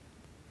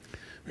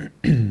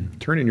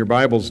Turn in your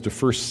Bibles to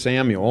 1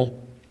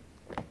 Samuel.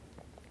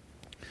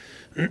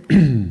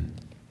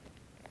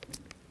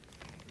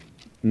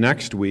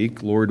 Next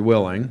week, Lord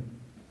willing,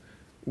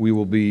 we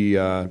will be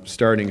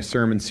starting a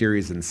sermon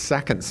series in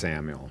 2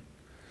 Samuel.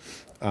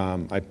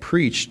 I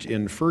preached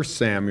in 1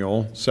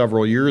 Samuel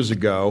several years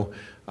ago,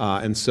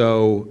 and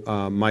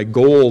so my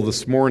goal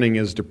this morning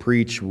is to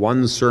preach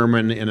one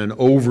sermon in an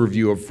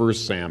overview of 1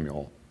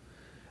 Samuel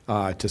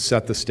to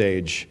set the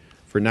stage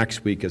for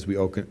next week as we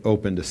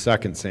open to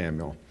 2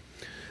 Samuel.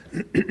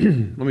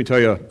 Let me tell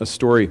you a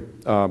story.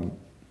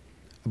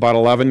 About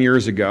 11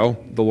 years ago,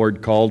 the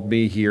Lord called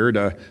me here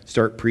to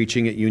start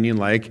preaching at Union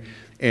Lake,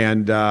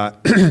 and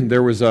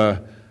there was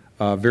a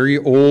very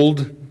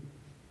old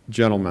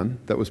gentleman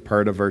that was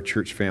part of our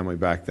church family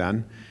back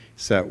then.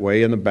 He sat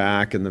way in the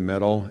back, in the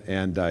middle,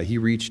 and he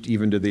reached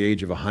even to the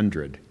age of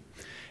 100.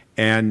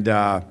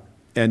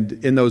 And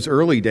in those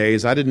early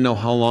days, I didn't know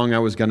how long I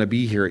was going to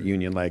be here at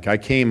Union Lake. I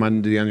came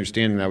under the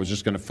understanding that I was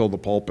just going to fill the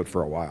pulpit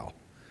for a while.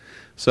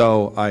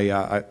 So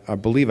I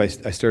believe I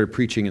started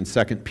preaching in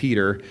 2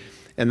 Peter,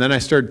 and then I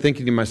started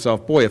thinking to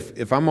myself, boy,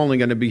 if I'm only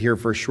going to be here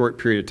for a short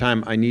period of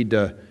time,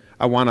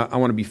 I want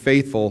to be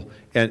faithful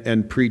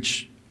and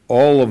preach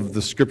all of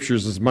the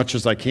scriptures as much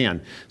as I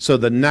can. So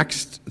the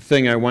next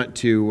thing I went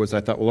to was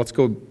I thought, well, let's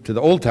go to the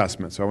Old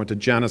Testament. So I went to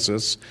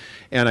Genesis,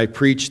 and I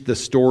preached the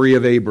story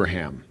of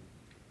Abraham.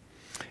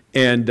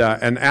 And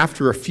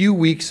after a few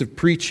weeks of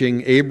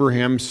preaching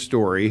Abraham's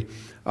story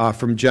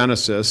from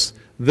Genesis,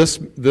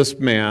 this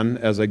man,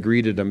 as I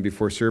greeted him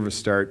before service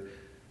start,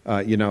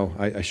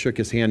 I shook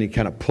his hand. He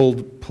kind of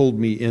pulled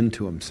me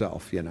into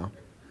himself,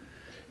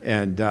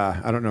 And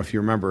I don't know if you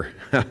remember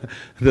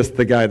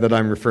the guy that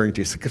I'm referring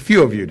to. A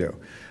few of you do.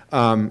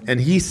 And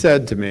he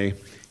said to me,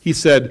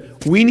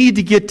 we need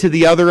to get to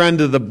the other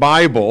end of the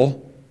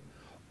Bible.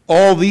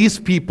 All these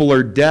people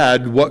are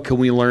dead. What can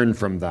we learn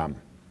from them?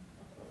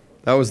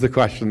 That was the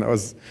question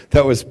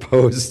that was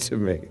posed to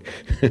me.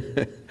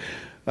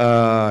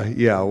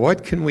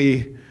 What can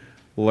we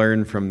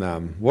learn from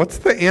them? What's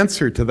the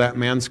answer to that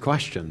man's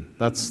question?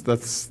 That's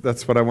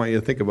what I want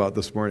you to think about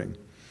this morning.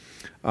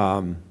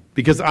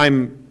 Because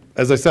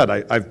as I said,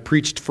 I've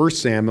preached 1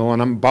 Samuel,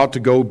 and I'm about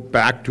to go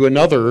back to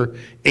another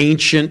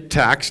ancient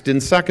text in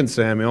 2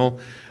 Samuel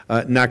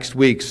next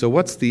week. So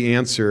what's the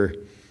answer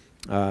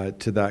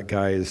to that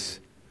guy's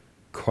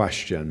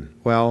question?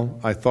 Well,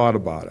 I thought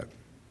about it.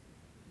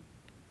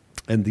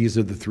 And these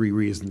are the three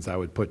reasons I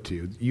would put to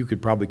you. You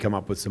could probably come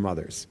up with some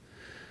others.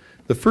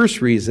 The first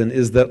reason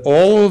is that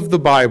all of the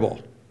Bible,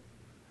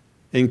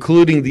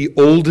 including the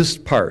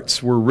oldest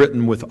parts, were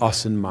written with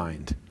us in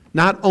mind.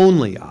 Not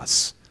only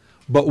us,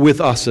 but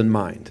with us in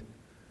mind.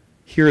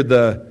 Hear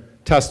the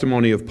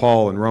testimony of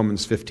Paul in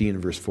Romans 15,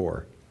 verse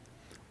 4.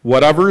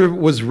 Whatever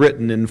was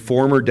written in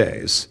former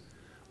days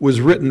was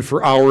written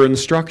for our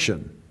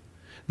instruction,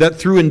 that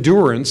through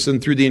endurance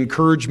and through the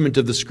encouragement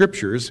of the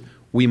Scriptures,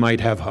 we might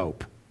have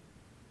hope.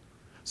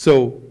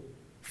 So,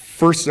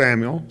 1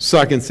 Samuel,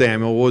 2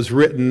 Samuel was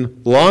written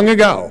long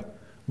ago,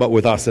 but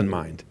with us in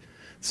mind,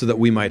 so that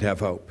we might have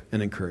hope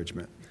and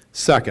encouragement.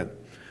 Second,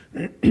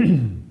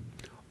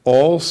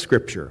 all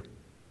Scripture,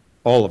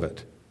 all of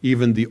it,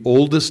 even the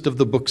oldest of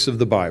the books of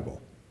the Bible,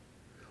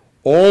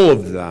 all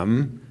of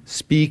them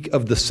speak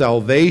of the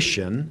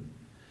salvation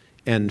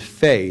and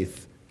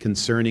faith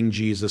concerning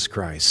Jesus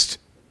Christ.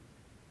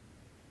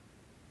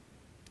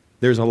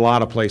 There's a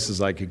lot of places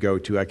I could go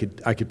to. I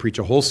could preach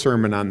a whole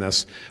sermon on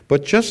this,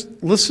 but just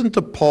listen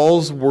to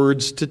Paul's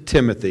words to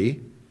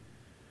Timothy.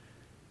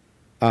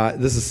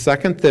 This is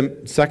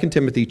 2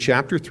 Timothy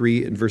chapter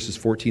 3 and verses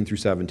 14 through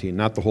 17.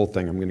 Not the whole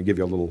thing. I'm going to give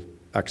you a little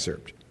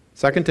excerpt.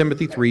 2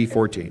 Timothy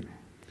 3:14.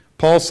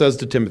 Paul says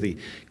to Timothy,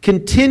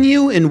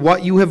 "Continue in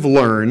what you have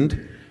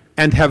learned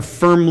and have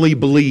firmly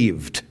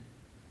believed.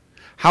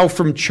 How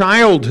from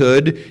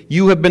childhood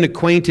you have been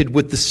acquainted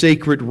with the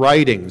sacred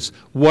writings."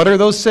 What are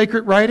those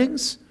sacred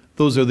writings?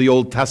 Those are the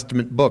Old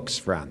Testament books,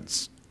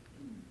 friends.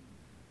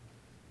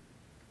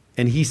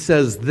 And he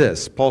says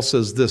this, Paul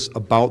says this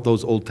about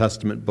those Old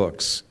Testament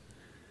books,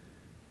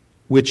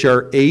 which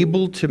are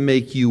able to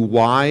make you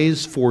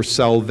wise for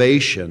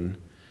salvation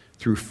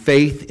through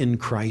faith in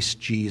Christ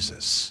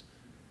Jesus.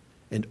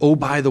 And oh,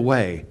 by the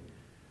way,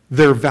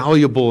 they're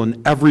valuable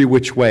in every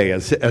which way,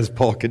 as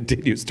Paul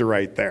continues to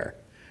write there.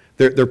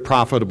 They're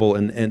profitable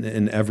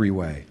in every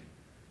way.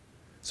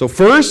 So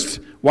first,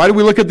 why do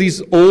we look at these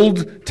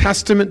Old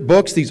Testament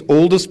books, these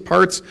oldest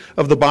parts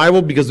of the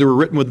Bible? Because they were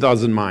written with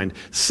us in mind.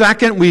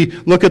 Second, we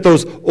look at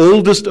those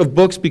oldest of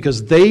books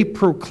because they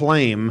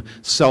proclaim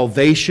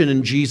salvation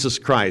in Jesus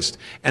Christ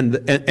and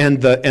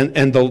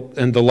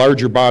the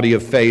larger body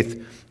of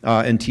faith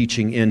and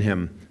teaching in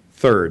Him.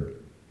 Third,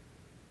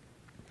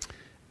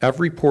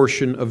 every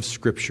portion of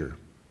Scripture,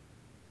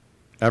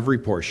 every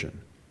portion,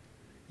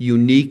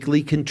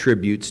 uniquely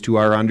contributes to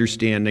our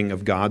understanding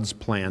of God's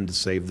plan to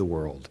save the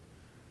world.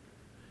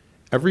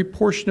 Every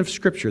portion of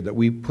Scripture that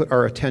we put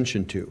our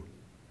attention to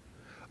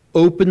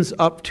opens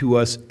up to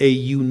us a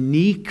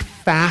unique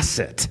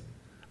facet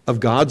of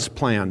God's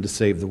plan to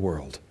save the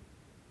world.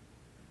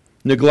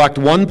 Neglect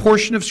one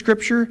portion of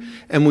Scripture,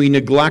 and we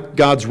neglect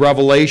God's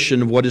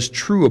revelation of what is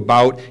true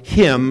about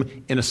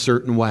Him in a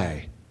certain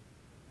way.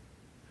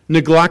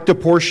 Neglect a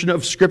portion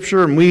of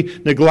Scripture, and we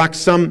neglect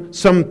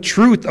some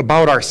truth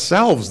about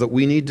ourselves that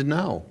we need to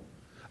know,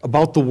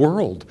 about the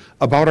world,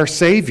 about our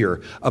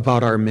Savior,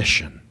 about our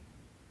mission.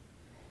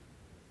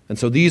 And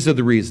so these are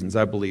the reasons,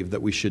 I believe,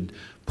 that we should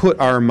put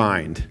our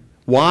mind.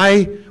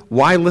 Why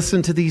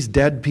listen to these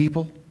dead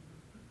people?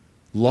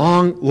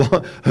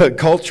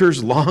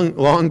 Cultures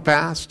long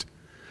past,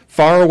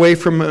 far away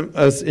from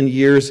us in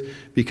years,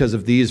 because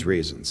of these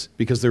reasons.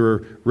 Because they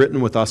were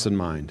written with us in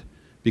mind.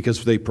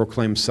 Because they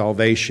proclaim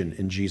salvation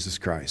in Jesus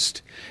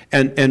Christ.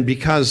 And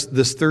because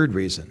this third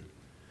reason,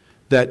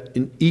 that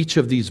in each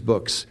of these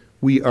books,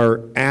 we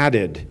are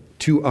added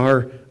to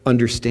our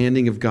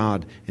understanding of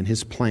God and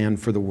His plan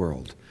for the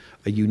world.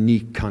 A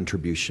unique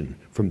contribution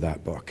from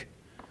that book.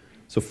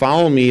 So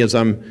follow me as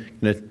I'm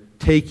going to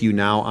take you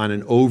now on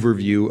an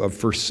overview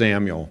of 1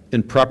 Samuel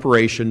in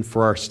preparation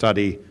for our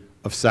study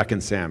of 2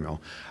 Samuel.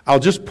 I'll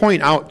just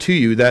point out to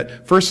you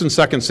that 1 and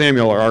 2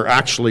 Samuel are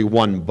actually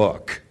one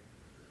book.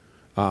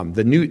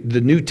 The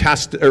New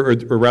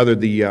Testament, or rather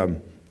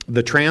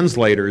the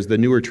translators, the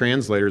newer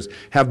translators,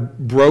 have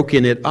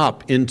broken it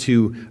up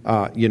into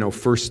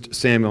 1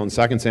 Samuel and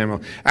 2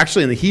 Samuel.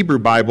 Actually, in the Hebrew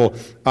Bible,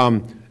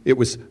 it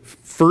was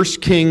 1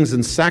 Kings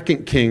and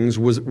 2 Kings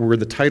were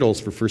the titles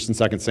for 1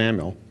 and 2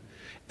 Samuel.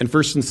 And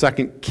 1 and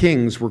 2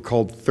 Kings were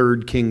called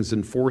 3 Kings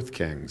and 4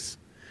 Kings,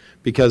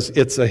 because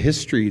it's a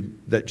history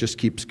that just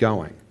keeps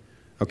going.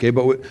 Okay,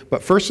 but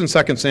 1 and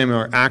 2 Samuel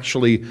are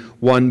actually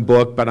one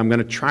book, but I'm going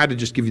to try to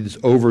just give you this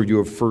overview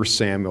of 1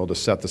 Samuel to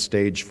set the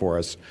stage for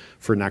us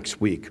for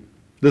next week.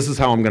 This is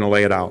how I'm going to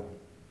lay it out.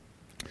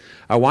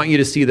 I want you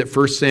to see that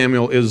 1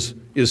 Samuel is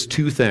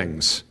two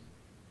things,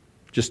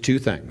 just two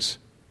things.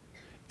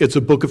 It's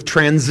a book of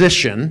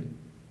transition,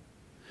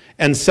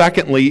 and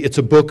secondly, it's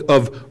a book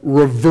of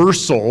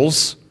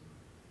reversals,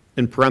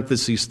 in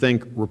parentheses,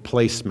 think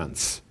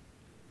replacements.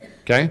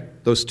 Okay?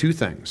 Those two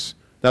things.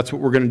 That's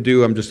what we're going to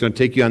do. I'm just going to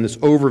take you on this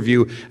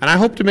overview, and I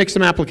hope to make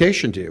some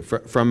application to you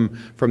from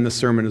this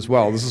sermon as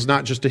well. This is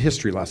not just a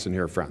history lesson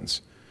here,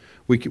 friends.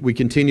 We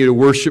continue to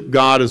worship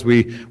God as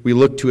we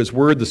look to His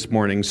Word this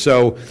morning.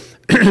 So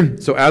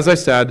as I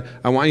said,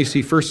 I want you to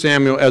see 1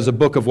 Samuel as a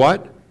book of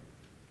what?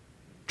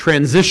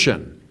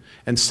 Transition.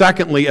 And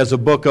secondly, as a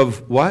book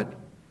of what?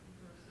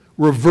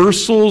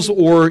 Reversals,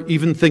 or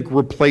even think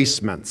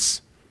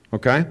replacements.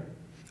 Okay?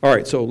 All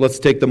right, so let's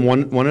take them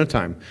one at a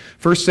time.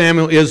 1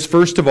 Samuel is,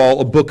 first of all,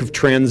 a book of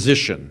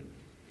transition.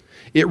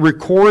 It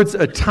records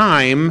a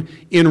time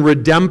in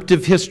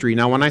redemptive history.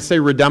 Now, when I say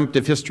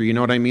redemptive history, you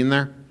know what I mean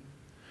there?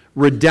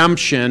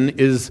 Redemption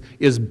is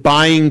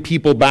buying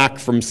people back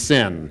from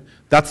sin.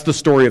 That's the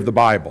story of the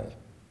Bible.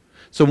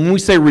 So when we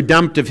say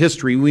redemptive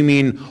history, we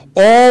mean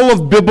all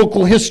of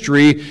biblical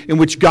history in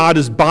which God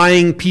is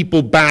buying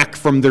people back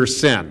from their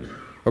sin.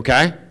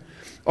 Okay?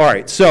 All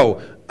right, so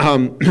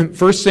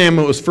 1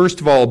 Samuel is, first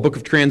of all, a book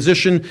of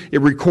transition. It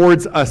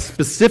records a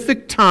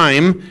specific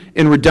time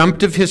in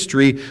redemptive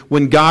history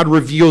when God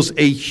reveals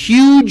a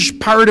huge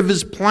part of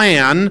His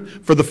plan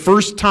for the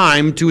first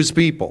time to His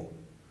people.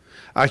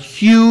 A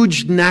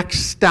huge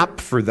next step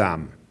for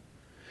them.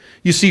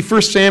 You see,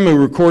 1 Samuel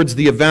records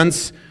the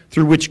events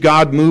through which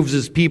God moves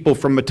His people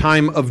from a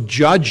time of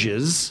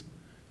judges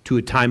to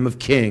a time of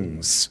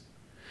kings.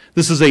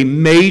 This is a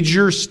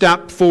major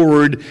step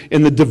forward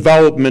in the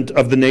development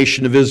of the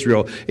nation of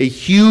Israel, a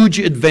huge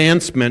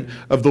advancement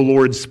of the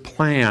Lord's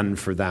plan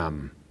for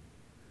them.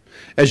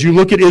 As you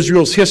look at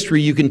Israel's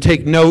history, you can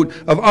take note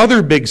of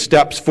other big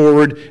steps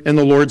forward in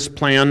the Lord's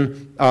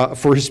plan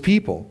for His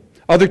people.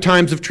 Other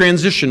times of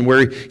transition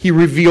where He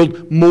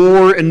revealed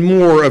more and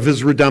more of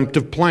His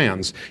redemptive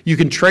plans. You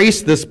can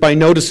trace this by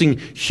noticing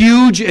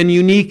huge and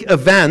unique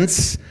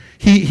events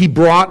He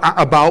brought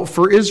about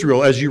for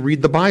Israel as you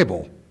read the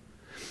Bible.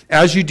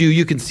 As you do,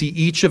 you can see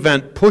each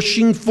event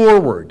pushing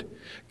forward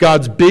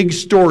God's big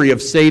story of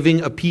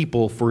saving a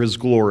people for His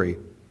glory.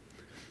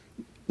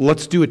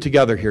 Let's do it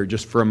together here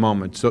just for a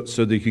moment so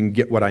that you can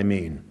get what I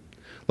mean.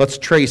 Let's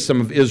trace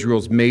some of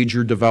Israel's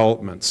major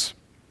developments.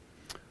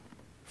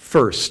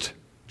 First,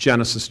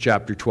 Genesis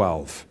chapter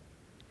 12.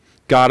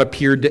 God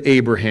appeared to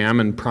Abraham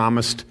and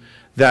promised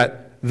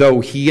that though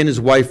he and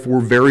his wife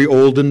were very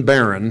old and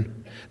barren,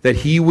 that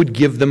He would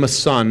give them a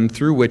son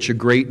through which a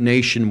great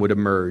nation would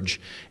emerge,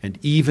 and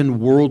even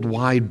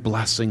worldwide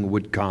blessing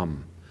would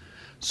come.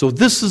 So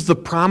this is the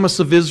promise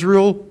of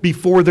Israel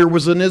before there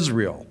was an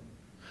Israel,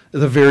 at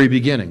the very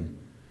beginning.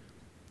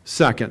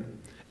 Second,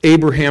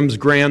 Abraham's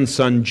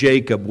grandson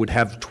Jacob would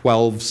have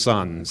 12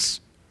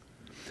 sons.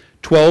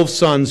 12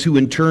 sons who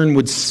in turn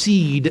would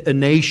seed a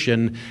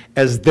nation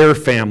as their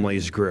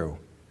families grew.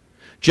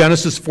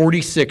 Genesis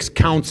 46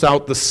 counts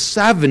out the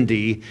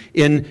 70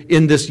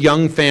 in this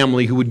young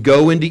family who would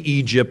go into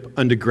Egypt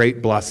unto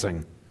great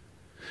blessing.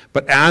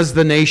 But as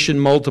the nation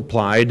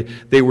multiplied,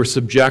 they were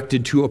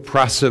subjected to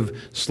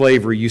oppressive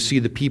slavery. You see,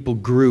 the people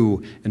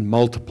grew and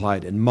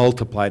multiplied and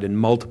multiplied and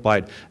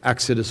multiplied.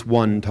 Exodus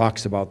 1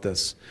 talks about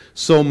this.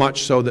 So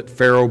much so that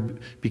Pharaoh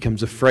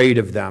becomes afraid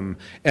of them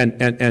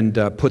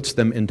and puts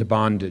them into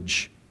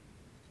bondage.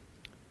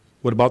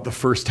 What about the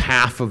first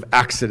half of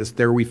Exodus?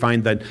 There we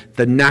find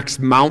the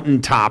next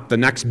mountaintop, the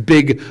next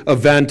big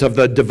event of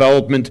the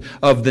development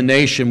of the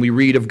nation. We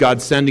read of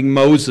God sending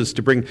Moses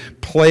to bring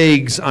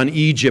plagues on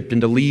Egypt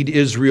and to lead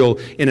Israel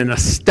in an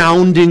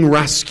astounding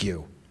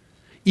rescue,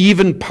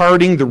 even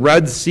parting the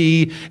Red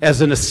Sea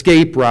as an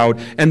escape route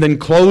and then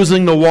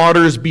closing the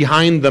waters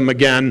behind them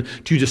again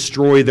to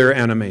destroy their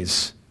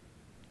enemies.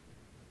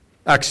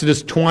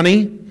 Exodus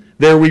 20,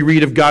 there we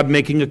read of God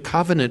making a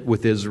covenant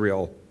with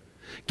Israel,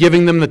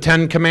 giving them the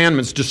Ten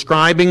Commandments,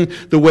 describing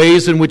the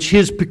ways in which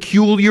his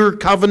peculiar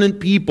covenant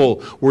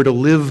people were to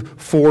live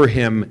for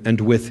him and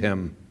with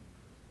him.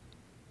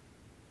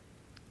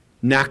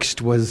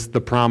 Next was the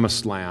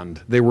Promised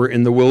Land. They were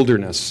in the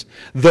wilderness.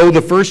 Though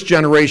the first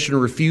generation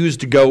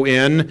refused to go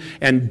in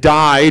and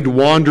died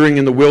wandering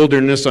in the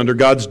wilderness under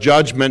God's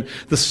judgment,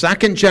 the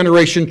second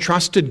generation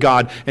trusted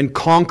God and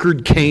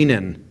conquered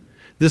Canaan.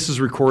 This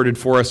is recorded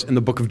for us in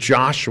the book of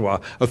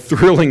Joshua, a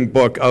thrilling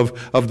book of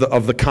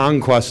the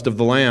conquest of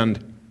the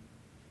land.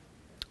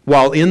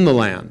 While in the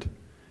land,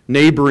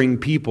 neighboring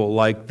people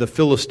like the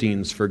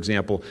Philistines, for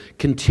example,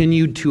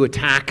 continued to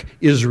attack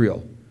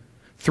Israel,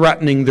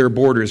 threatening their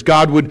borders.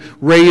 God would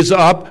raise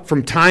up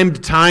from time to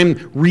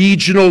time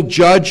regional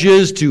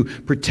judges to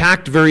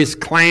protect various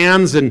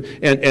clans and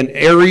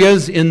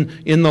areas in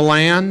the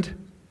land.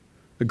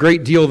 A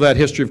great deal of that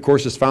history, of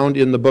course, is found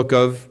in the book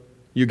of,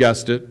 you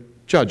guessed it,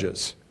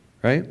 Judges,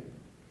 right?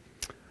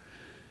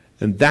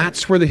 And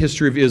that's where the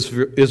history of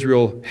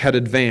Israel had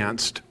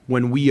advanced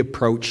when we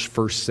approached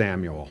 1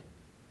 Samuel.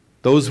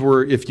 Those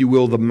were, if you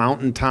will, the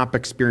mountaintop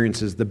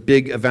experiences, the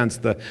big events,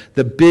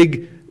 the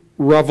big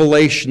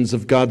revelations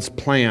of God's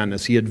plan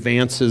as he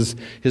advances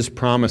his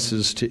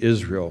promises to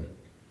Israel.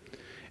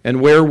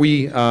 And when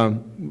we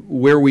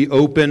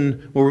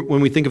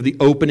think of the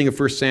opening of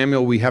 1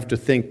 Samuel, we have to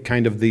think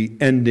kind of the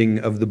ending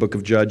of the book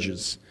of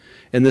Judges.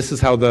 And this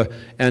is how the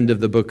end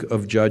of the book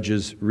of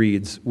Judges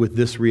reads, with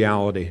this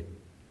reality.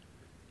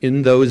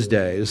 In those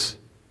days,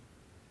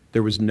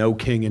 there was no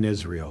king in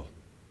Israel.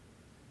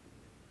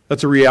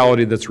 That's a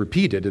reality that's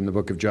repeated in the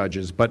book of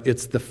Judges, but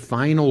it's the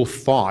final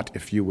thought,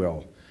 if you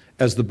will,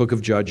 as the book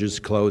of Judges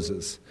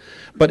closes.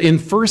 But in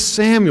 1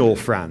 Samuel,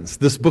 friends,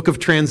 this book of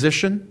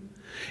transition,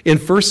 in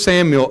 1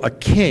 Samuel, a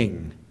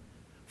king,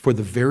 for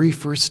the very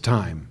first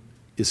time,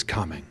 is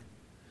coming.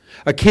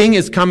 A king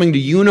is coming to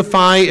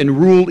unify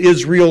and rule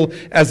Israel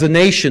as a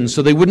nation,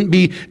 so they wouldn't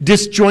be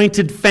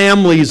disjointed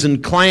families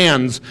and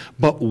clans,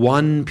 but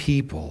one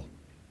people.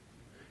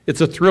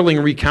 It's a thrilling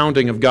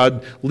recounting of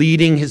God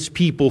leading his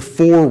people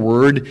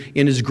forward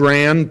in his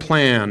grand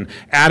plan,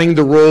 adding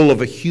the role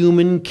of a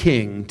human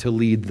king to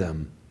lead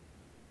them.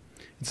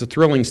 It's a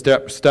thrilling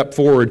step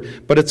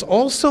forward, but it's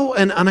also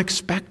an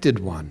unexpected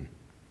one.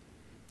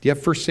 Do you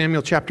have 1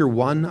 Samuel chapter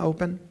 1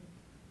 open?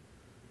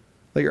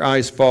 Let your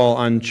eyes fall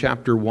on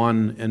chapter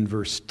 1 and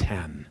verse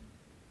 10.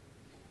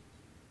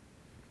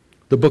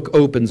 The book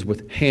opens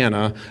with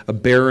Hannah, a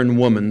barren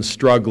woman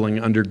struggling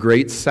under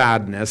great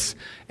sadness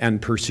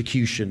and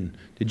persecution.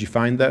 Did you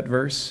find that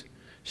verse?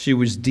 She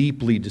was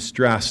deeply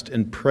distressed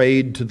and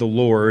prayed to the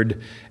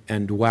Lord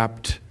and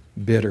wept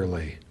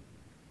bitterly.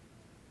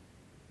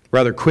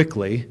 Rather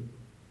quickly,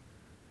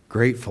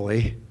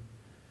 gratefully,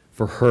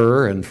 for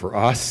her and for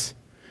us,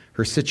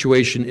 her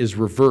situation is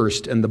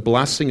reversed and the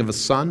blessing of a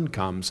son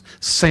comes.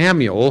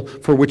 Samuel,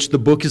 for which the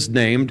book is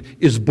named,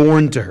 is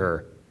born to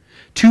her.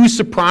 Two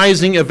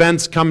surprising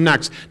events come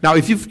next. Now,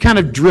 if you've kind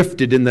of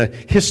drifted in the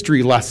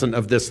history lesson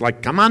of this,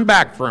 like, come on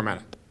back for a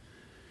minute.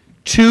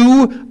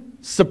 Two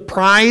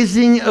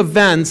surprising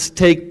events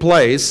take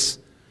place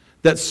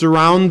that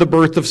surround the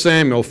birth of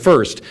Samuel.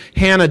 First,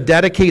 Hannah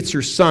dedicates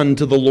her son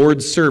to the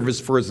Lord's service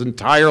for his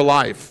entire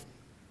life.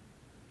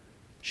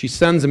 She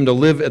sends him to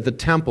live at the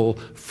temple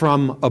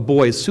from a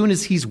boy. As soon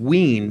as he's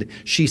weaned,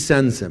 she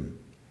sends him.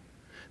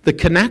 The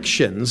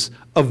connections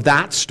of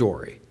that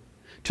story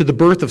to the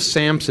birth of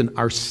Samson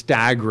are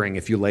staggering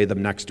if you lay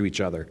them next to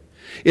each other.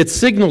 It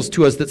signals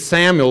to us that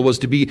Samuel was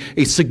to be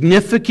a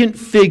significant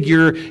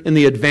figure in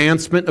the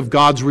advancement of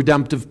God's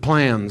redemptive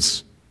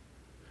plans.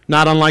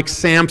 Not unlike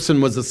Samson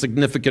was a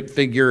significant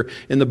figure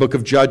in the book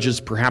of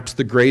Judges, perhaps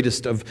the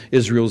greatest of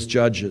Israel's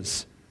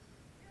judges.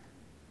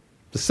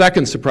 The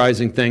second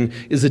surprising thing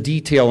is a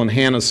detail in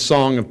Hannah's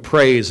song of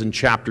praise in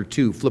chapter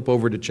 2. Flip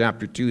over to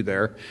chapter 2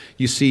 there.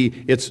 You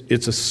see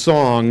it's a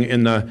song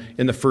in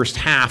the first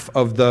half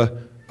of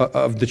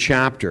the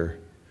chapter.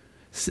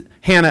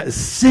 Hannah is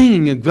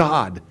singing of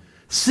God,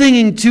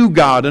 singing to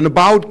God and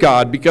about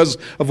God because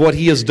of what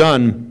he has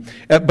done.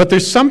 But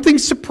there's something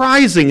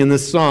surprising in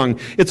this song.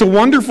 It's a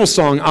wonderful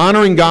song,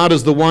 honoring God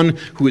as the one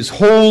who is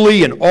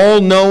holy and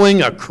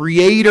all-knowing, a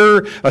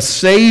creator, a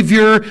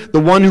savior, the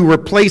one who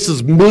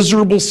replaces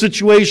miserable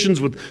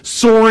situations with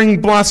soaring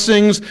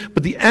blessings.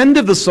 But the end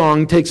of the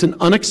song takes an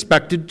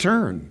unexpected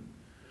turn.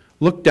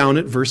 Look down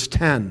at verse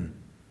 10.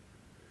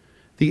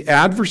 The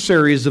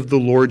adversaries of the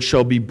Lord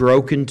shall be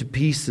broken to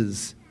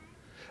pieces.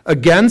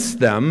 Against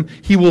them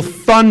he will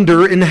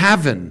thunder in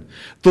heaven.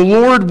 The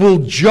Lord will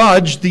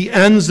judge the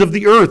ends of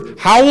the earth.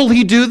 How will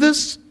he do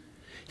this?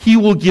 He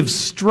will give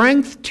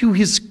strength to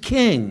his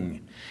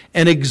king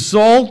and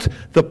exalt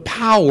the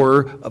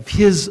power of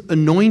his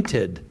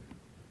anointed.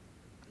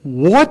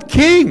 What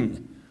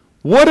king?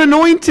 What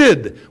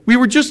anointed? We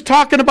were just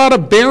talking about a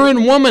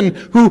barren woman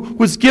who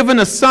was given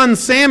a son,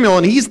 Samuel,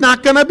 and he's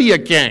not going to be a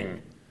king.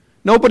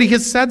 Nobody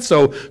has said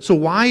so. So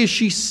why is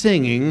she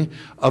singing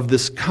of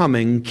this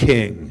coming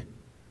king?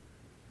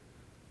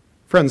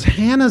 Friends,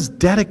 Hannah's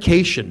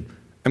dedication.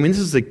 I mean, this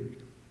is like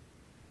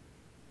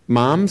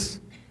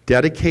moms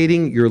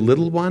dedicating your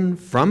little one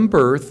from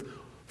birth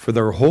for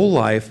their whole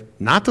life,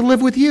 not to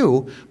live with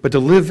you, but to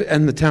live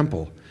in the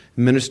temple,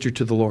 minister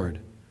to the Lord.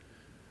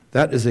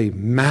 That is a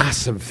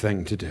massive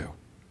thing to do,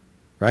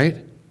 right?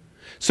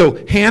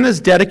 So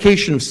Hannah's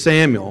dedication of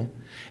Samuel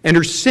and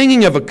her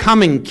singing of a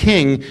coming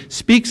king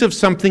speaks of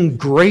something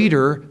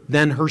greater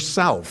than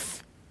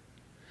herself.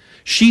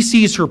 She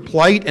sees her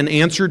plight and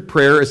answered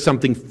prayer as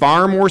something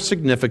far more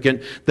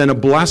significant than a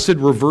blessed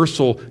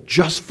reversal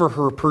just for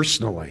her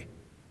personally.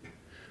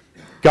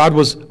 God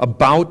was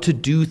about to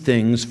do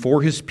things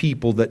for his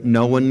people that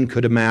no one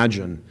could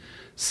imagine.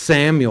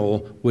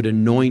 Samuel would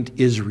anoint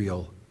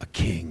Israel a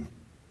king.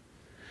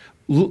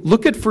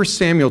 Look at 1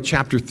 Samuel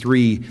chapter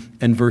 3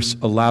 and verse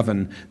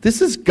 11.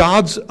 This is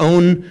God's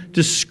own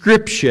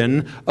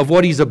description of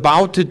what he's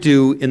about to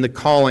do in the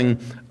calling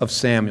of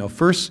Samuel.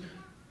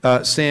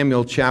 1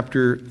 Samuel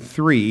chapter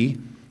 3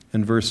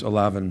 and verse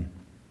 11.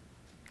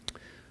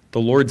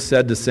 The Lord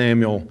said to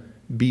Samuel,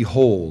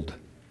 "Behold,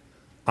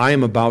 I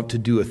am about to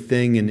do a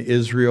thing in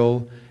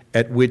Israel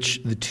at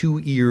which the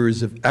two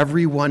ears of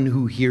everyone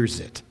who hears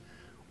it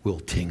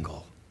will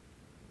tingle."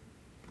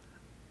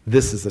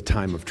 This is a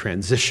time of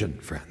transition,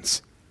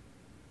 friends.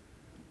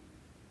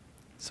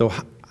 So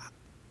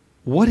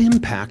what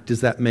impact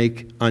does that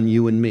make on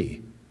you and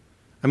me?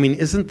 I mean,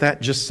 isn't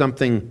that just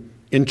something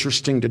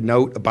interesting to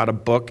note about a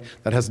book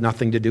that has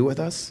nothing to do with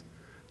us?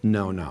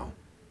 No.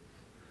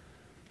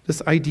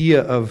 This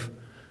idea of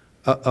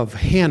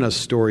Hannah's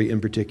story in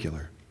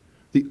particular,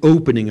 the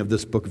opening of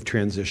this book of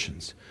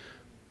transitions.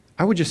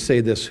 I would just say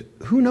this: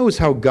 who knows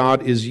how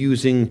God is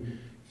using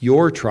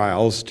your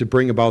trials to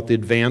bring about the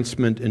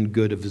advancement and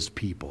good of his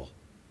people?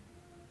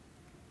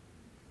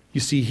 You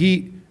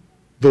see,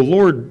 the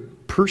Lord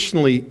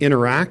personally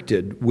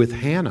interacted with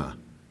Hannah,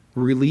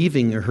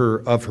 relieving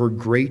her of her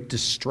great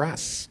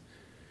distress,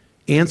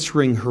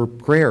 answering her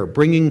prayer,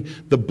 bringing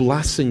the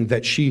blessing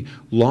that she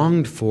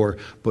longed for.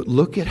 But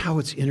look at how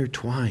it's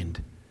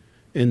intertwined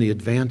in the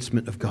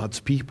advancement of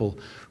God's people.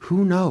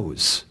 Who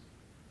knows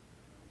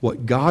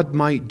what God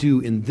might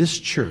do in this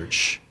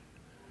church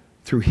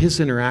through his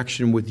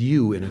interaction with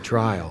you in a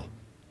trial?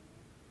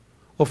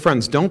 Well,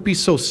 friends, don't be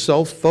so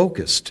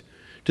self-focused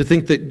to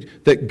think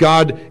that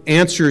God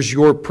answers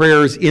your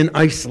prayers in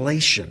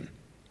isolation,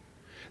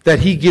 that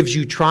he gives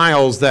you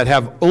trials that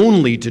have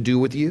only to do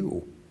with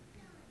you.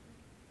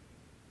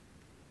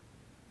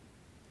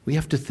 We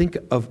have to think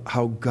of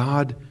how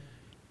God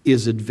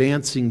is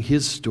advancing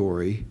his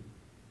story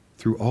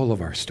through all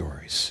of our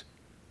stories.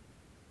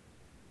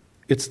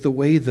 It's the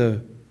way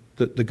the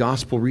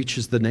gospel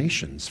reaches the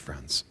nations,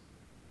 friends.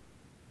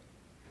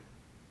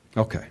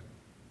 Okay.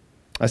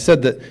 I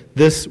said that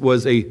this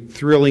was a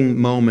thrilling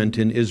moment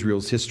in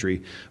Israel's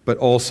history, but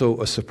also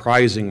a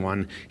surprising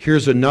one.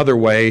 Here's another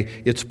way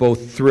it's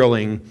both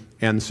thrilling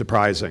and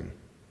surprising.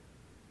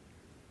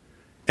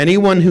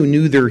 Anyone who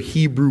knew their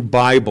Hebrew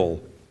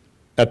Bible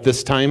at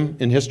this time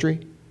in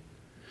history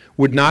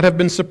would not have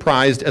been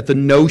surprised at the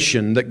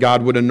notion that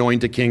God would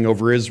anoint a king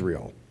over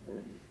Israel.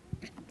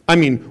 I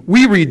mean,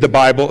 we read the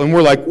Bible and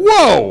we're like,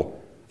 whoa,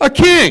 a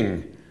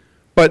king!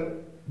 But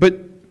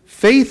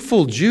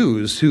faithful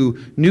Jews who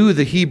knew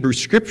the Hebrew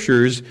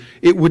Scriptures,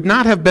 it would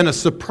not have been a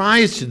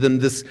surprise to them,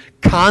 this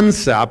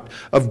concept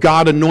of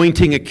God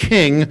anointing a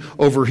king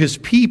over his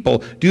people.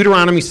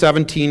 Deuteronomy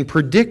 17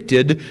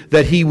 predicted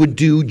that he would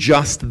do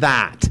just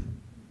that.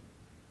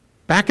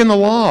 Back in the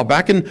law,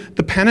 back in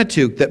the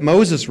Pentateuch that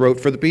Moses wrote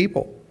for the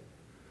people.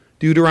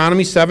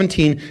 Deuteronomy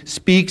 17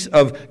 speaks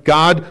of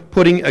God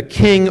putting a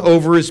king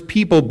over his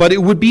people, but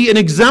it would be an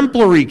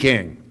exemplary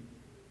king.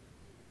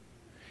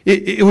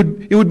 It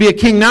would be a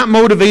king not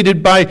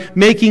motivated by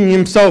making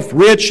himself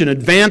rich and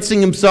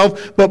advancing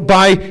himself, but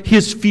by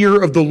his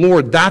fear of the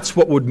Lord. That's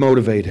what would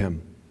motivate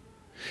him.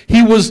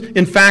 He was,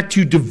 in fact,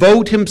 to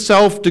devote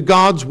himself to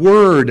God's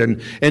word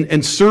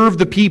and serve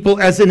the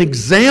people as an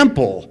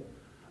example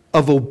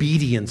of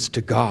obedience to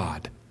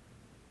God.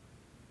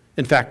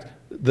 In fact,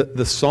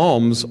 the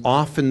Psalms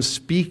often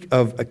speak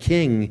of a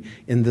king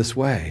in this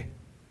way.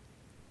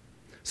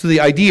 So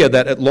the idea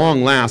that at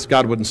long last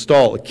God would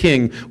install a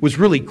king was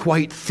really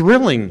quite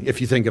thrilling,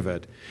 if you think of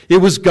it. It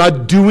was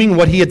God doing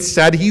what he had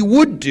said he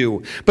would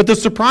do. But the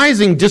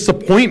surprising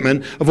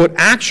disappointment of what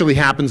actually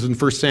happens in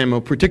 1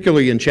 Samuel,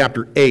 particularly in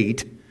chapter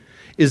 8,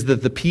 is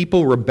that the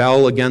people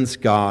rebel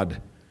against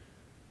God,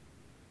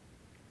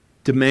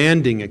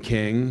 demanding a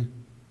king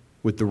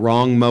with the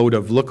wrong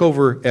motive. Look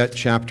over at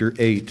chapter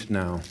 8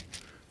 now.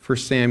 1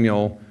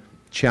 Samuel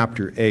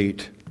chapter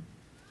 8.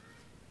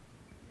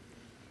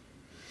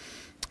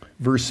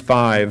 Verse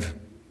 5,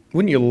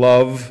 wouldn't you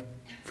love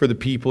for the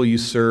people you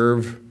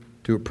serve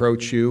to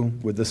approach you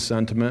with this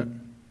sentiment?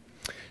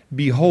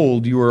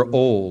 Behold, you are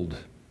old,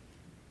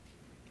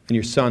 and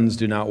your sons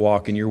do not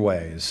walk in your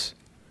ways.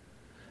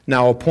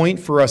 Now appoint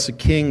for us a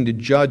king to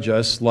judge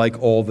us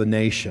like all the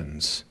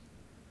nations.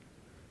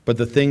 But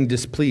the thing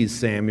displeased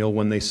Samuel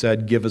when they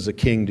said, give us a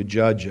king to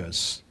judge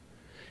us.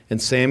 And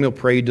Samuel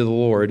prayed to the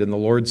Lord, and the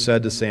Lord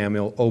said to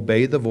Samuel,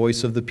 obey the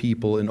voice of the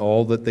people in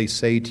all that they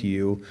say to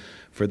you,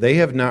 for they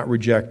have not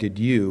rejected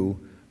you,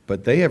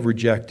 but they have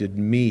rejected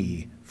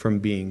me from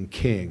being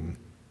king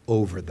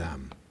over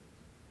them.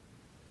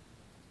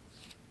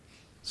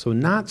 So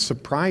not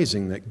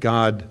surprising that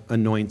God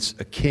anoints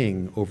a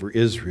king over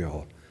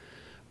Israel,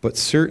 but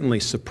certainly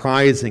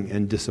surprising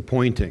and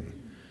disappointing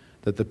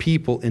that the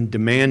people in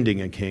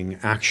demanding a king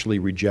actually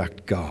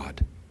reject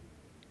God.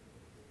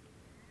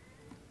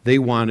 They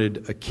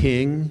wanted a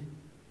king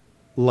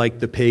like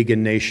the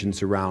pagan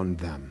nations around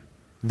them,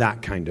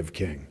 that kind of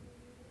king.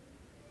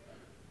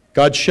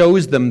 God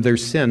shows them their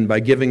sin by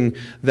giving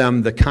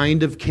them the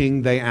kind of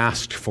king they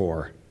asked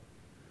for.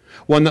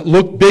 One that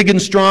looked big and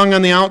strong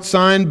on the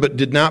outside, but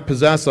did not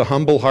possess a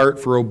humble heart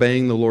for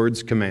obeying the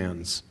Lord's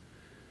commands.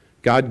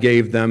 God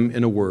gave them,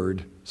 in a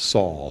word,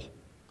 Saul.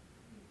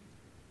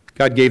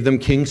 God gave them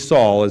King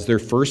Saul as their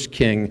first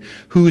king,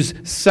 whose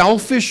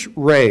selfish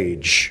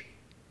rage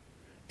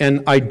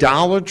and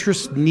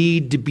idolatrous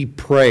need to be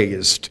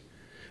praised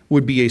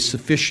would be a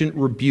sufficient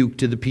rebuke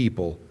to the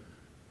people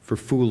for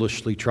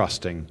foolishly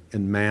trusting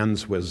in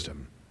man's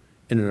wisdom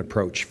in an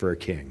approach for a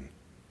king.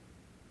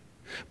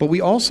 But we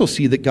also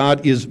see that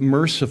God is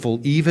merciful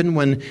even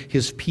when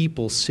his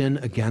people sin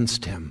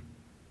against him.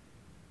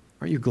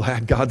 Aren't you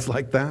glad God's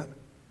like that?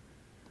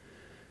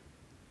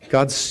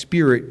 God's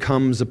Spirit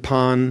comes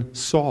upon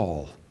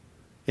Saul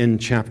in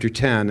chapter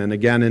 10 and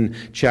again in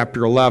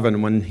chapter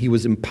 11 when he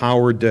was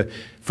empowered to,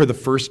 for the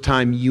first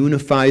time,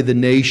 unify the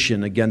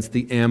nation against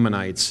the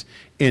Ammonites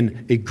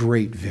in a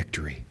great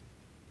victory.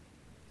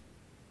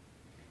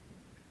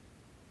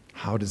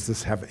 How does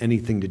this have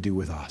anything to do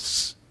with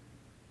us?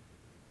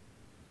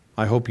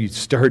 I hope you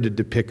started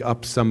to pick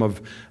up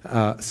some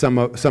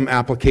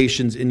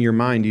applications in your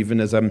mind, even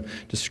as I'm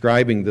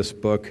describing this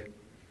book.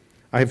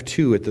 I have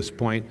two at this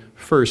point.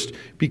 First,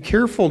 be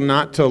careful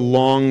not to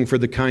long for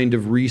the kind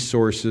of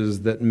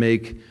resources that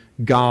make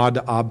God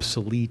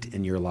obsolete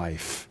in your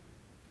life.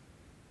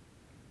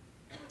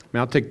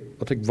 I'll take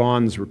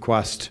Vaughn's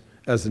request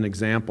as an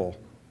example,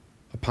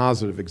 a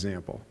positive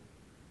example.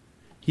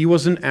 He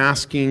wasn't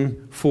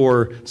asking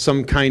for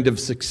some kind of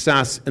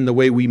success in the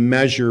way we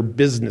measure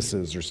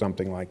businesses or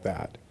something like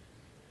that.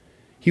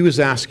 He was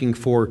asking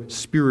for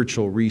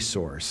spiritual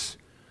resource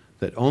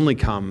that only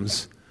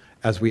comes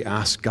as we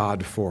ask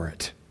God for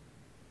it.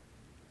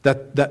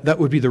 That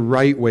would be the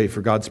right way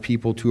for God's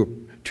people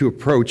to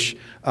approach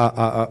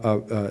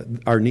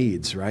our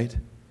needs, right?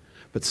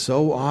 But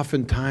so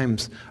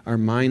oftentimes our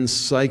minds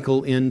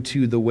cycle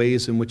into the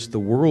ways in which the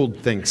world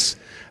thinks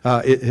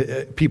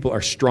people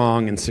are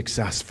strong and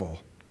successful.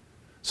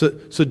 So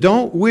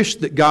don't wish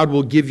that God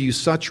will give you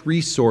such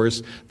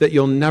resource that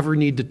you'll never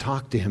need to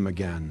talk to him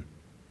again.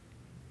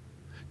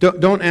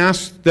 Don't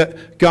ask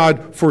that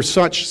God for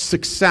such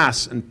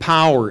success and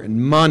power and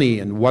money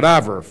and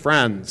whatever,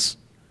 friends,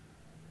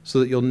 so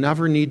that you'll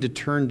never need to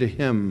turn to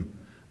him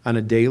on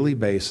a daily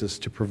basis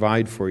to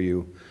provide for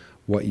you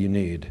what you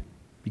need.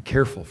 Be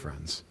careful,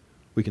 friends.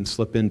 We can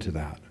slip into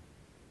that.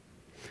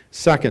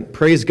 Second,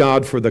 praise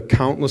God for the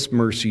countless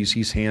mercies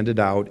he's handed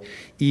out,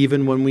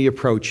 even when we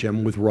approach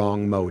him with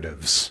wrong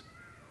motives.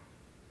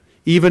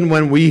 Even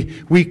when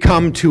we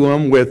come to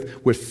him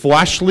with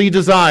fleshly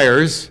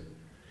desires,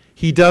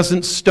 he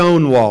doesn't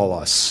stonewall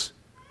us.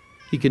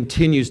 He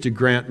continues to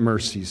grant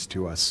mercies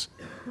to us.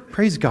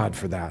 Praise God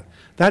for that.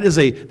 That is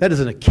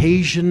an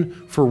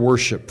occasion for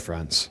worship,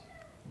 friends.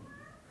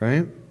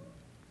 Right?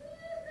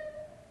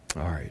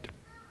 All right.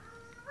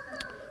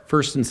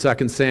 1 and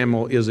 2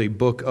 Samuel is a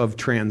book of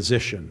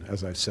transition,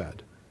 as I've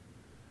said,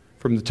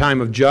 from the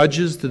time of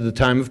judges to the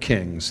time of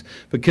kings.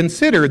 But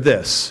consider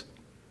this,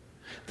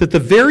 that the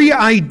very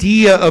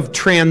idea of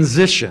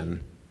transition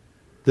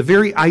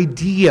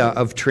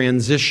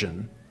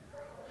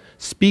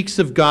speaks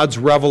of God's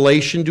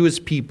revelation to his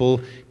people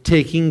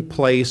taking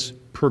place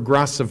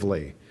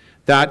progressively.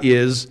 That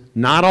is,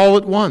 not all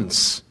at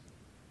once.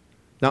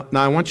 Now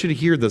I want you to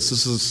hear this.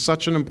 This is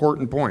such an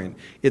important point.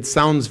 It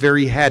sounds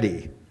very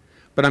heady.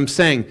 But I'm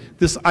saying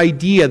this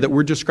idea that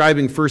we're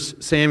describing 1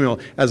 Samuel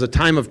as a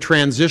time of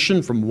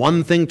transition from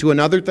one thing to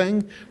another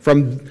thing,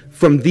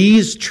 from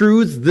these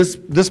truths,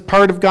 this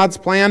part of God's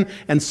plan,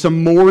 and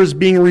some more is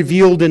being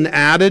revealed and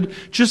added,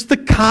 just the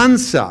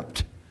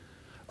concept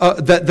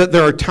that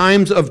there are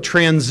times of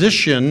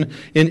transition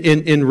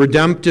in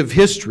redemptive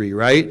history,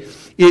 right?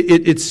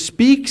 It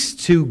speaks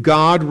to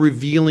God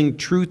revealing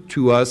truth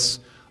to us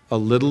a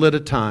little at a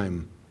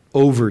time,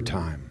 over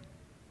time.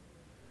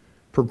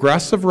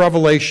 Progressive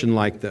revelation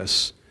like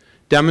this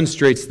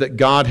demonstrates that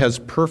God has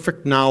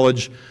perfect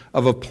knowledge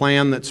of a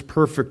plan that's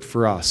perfect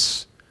for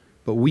us,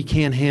 but we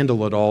can't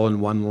handle it all in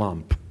one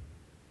lump.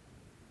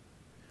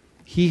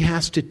 He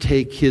has to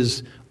take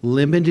his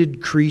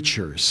limited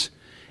creatures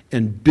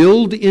and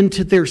build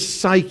into their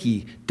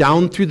psyche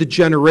down through the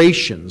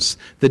generations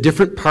the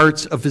different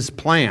parts of his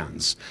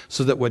plans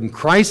so that when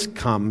Christ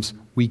comes,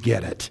 we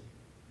get it.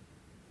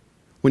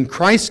 When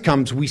Christ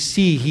comes, we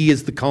see he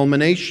is the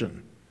culmination.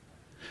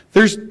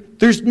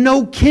 There's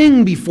no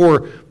king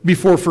before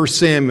 1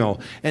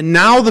 Samuel. And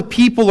now the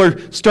people are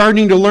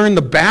starting to learn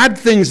the bad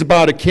things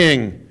about a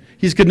king.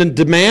 He's going to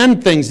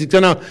demand things.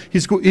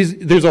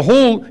 There's a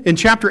whole, in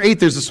chapter 8,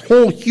 there's this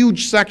whole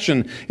huge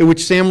section in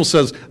which Samuel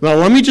says, well,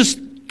 let me just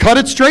cut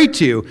it straight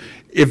to you.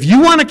 If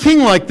you want a king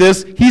like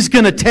this, he's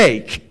going to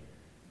take,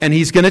 and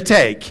he's going to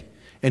take,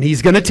 and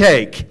he's going to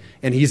take,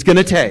 and he's going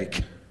to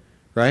take,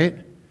 right?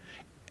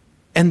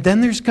 And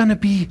then there's going to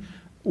be,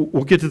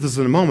 we'll get to this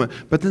in a moment,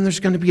 but then there's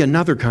going to be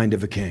another kind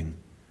of a king.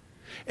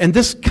 And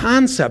this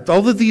concept,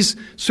 all of these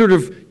sort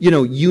of,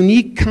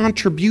 unique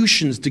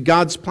contributions to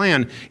God's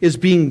plan is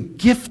being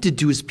gifted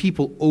to his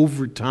people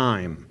over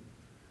time.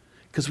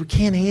 Because we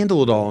can't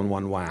handle it all in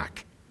one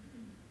whack.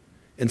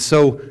 And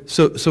so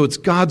it's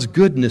God's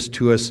goodness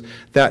to us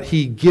that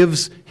he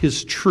gives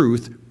his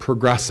truth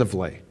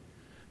progressively.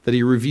 That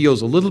he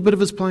reveals a little bit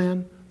of his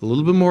plan, a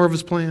little bit more of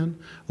his plan,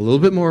 a little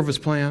bit more of his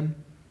plan.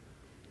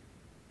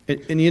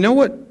 And you know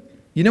what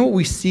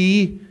we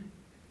see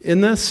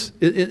in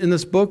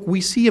this book? We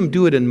see him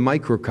do it in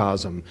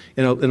microcosm,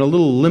 in a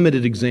little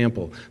limited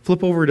example.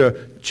 Flip over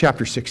to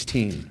chapter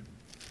 16.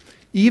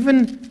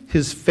 Even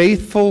his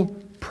faithful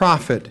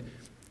prophet,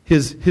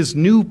 his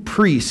new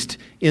priest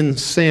in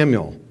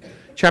Samuel.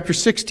 Chapter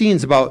 16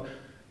 is about,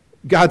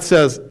 God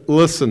says,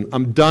 listen,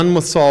 I'm done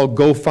with Saul,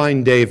 go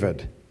find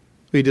David.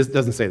 He just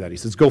doesn't say that. He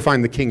says, go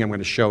find the king I'm going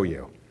to show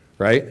you,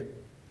 right?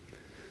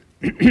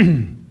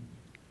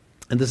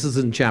 And this is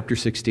in chapter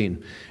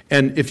 16.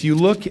 And if you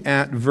look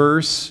at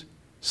verse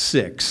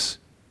 6,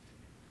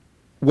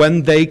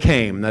 when they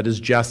came, that is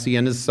Jesse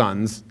and his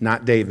sons,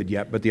 not David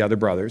yet, but the other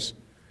brothers,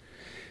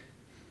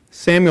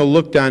 Samuel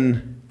looked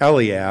on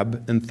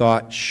Eliab and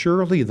thought,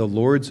 surely the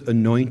Lord's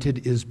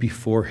anointed is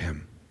before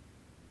him.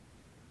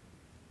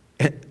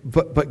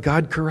 But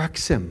God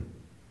corrects him.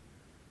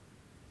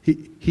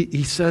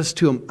 He says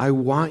to him, I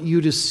want you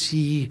to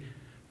see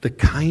the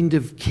kind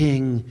of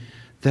king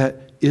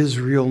that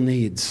Israel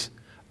needs.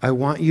 I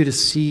want you to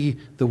see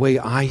the way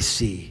I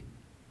see.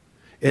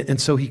 And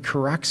so he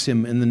corrects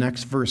him in the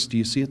next verse. Do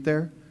you see it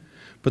there?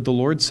 But the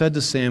Lord said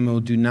to Samuel,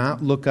 do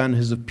not look on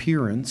his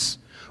appearance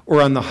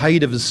or on the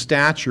height of his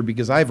stature,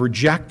 because I have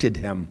rejected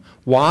him.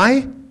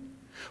 Why?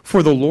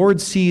 For the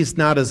Lord sees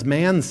not as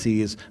man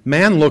sees.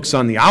 Man looks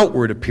on the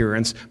outward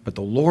appearance, but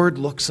the Lord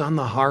looks on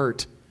the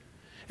heart.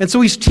 And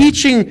so he's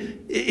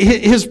teaching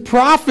his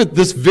prophet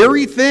this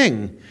very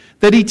thing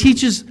that he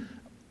teaches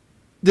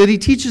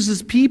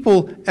his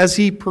people as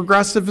he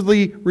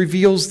progressively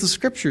reveals the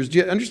scriptures. Do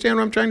you understand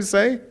what I'm trying to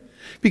say?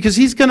 Because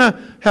he's going to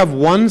have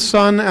one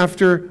son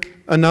after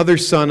another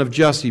son of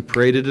Jesse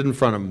paraded in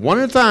front of him, one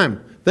at a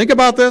time. Think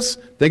about this.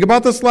 Think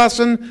about this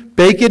lesson.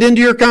 Bake it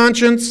into your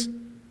conscience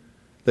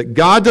that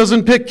God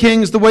doesn't pick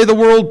kings the way the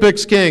world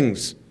picks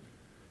kings.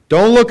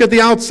 Don't look at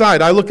the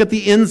outside. I look at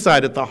the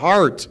inside, at the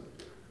heart.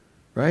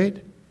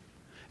 Right?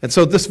 And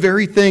so this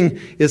very thing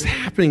is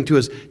happening to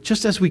us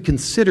just as we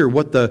consider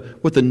what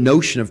the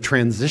notion of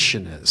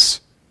transition is.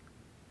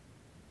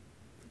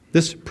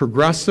 This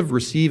progressive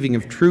receiving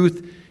of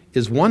truth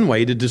is one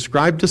way to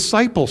describe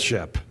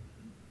discipleship.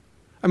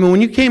 I mean,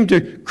 when you came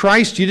to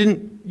Christ, you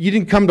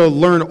didn't come to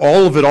learn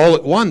all of it all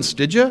at once,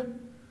 did you?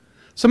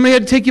 Somebody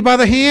had to take you by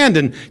the hand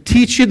and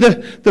teach you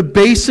the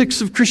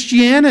basics of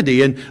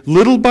Christianity, and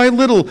little by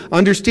little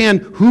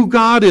understand who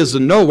God is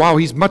and know, wow,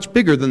 he's much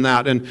bigger than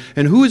that, and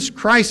who is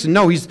Christ, and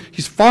no, he's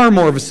far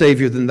more of a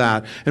Savior than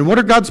that. And what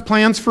are God's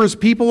plans for his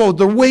people? Oh,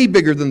 they're way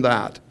bigger than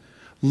that.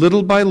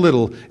 Little by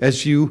little,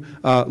 as you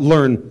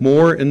learn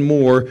more and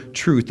more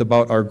truth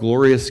about our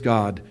glorious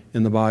God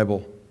in the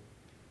Bible.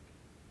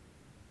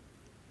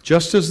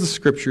 Just as the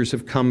Scriptures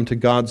have come to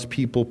God's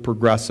people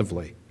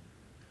progressively,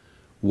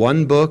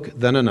 one book,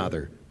 then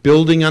another,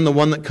 building on the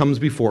one that comes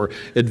before,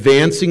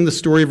 advancing the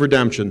story of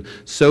redemption,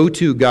 so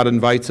too God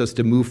invites us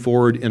to move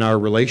forward in our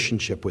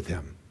relationship with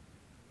him,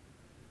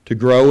 to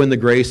grow in the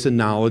grace and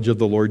knowledge of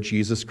the Lord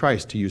Jesus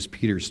Christ, to use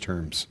Peter's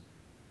terms.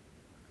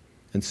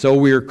 And so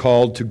we are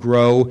called to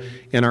grow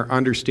in our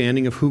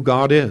understanding of who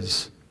God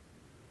is,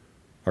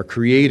 our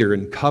Creator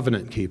and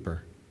covenant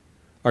keeper,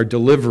 our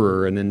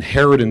deliverer, an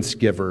inheritance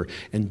giver,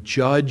 and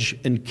judge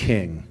and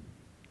king.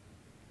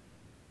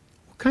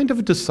 What kind of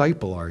a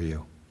disciple are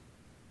you?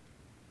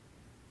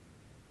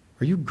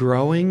 Are you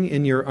growing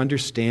in your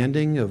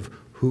understanding of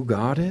who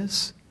God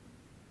is?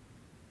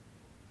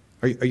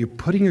 Are you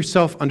putting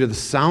yourself under the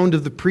sound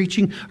of the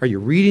preaching? Are you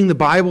reading the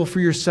Bible for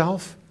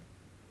yourself?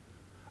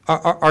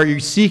 Are you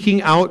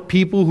seeking out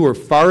people who are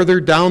farther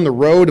down the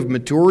road of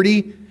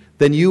maturity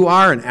than you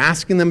are and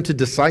asking them to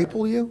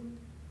disciple you?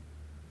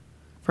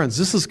 Friends,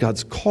 this is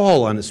God's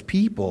call on His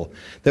people,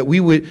 that we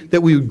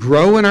would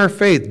grow in our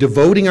faith,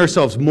 devoting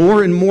ourselves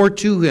more and more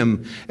to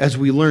Him as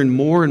we learn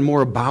more and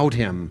more about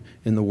Him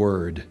in the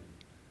Word.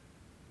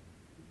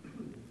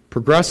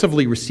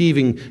 Progressively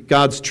receiving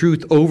God's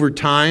truth over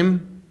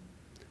time,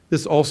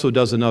 this also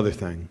does another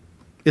thing.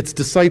 It's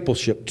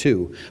discipleship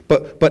too.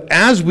 But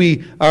as we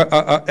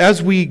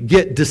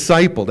get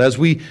discipled, as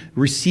we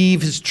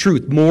receive His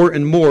truth more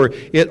and more,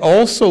 it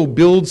also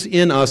builds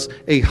in us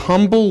a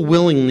humble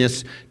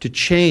willingness to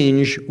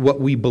change what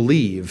we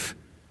believe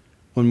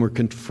when we're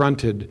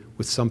confronted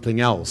with something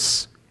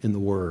else in the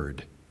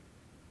Word.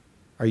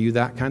 Are you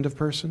that kind of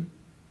person?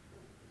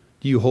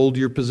 Do you hold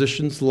your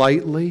positions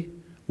lightly?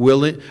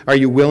 Are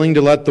you willing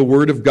to let the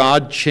Word of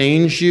God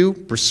change you,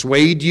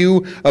 persuade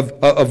you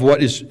of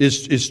what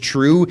is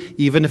true,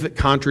 even if it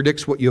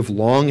contradicts what you have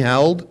long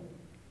held? I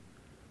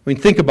mean,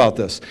 think about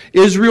this.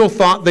 Israel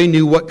thought they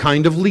knew what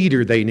kind of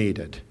leader they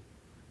needed.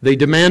 They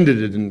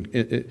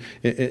demanded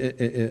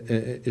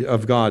it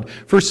of God.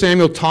 1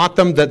 Samuel taught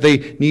them that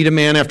they need a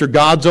man after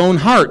God's own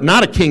heart,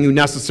 not a king who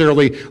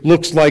necessarily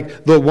looks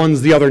like the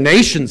ones the other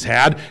nations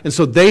had, and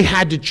so they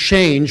had to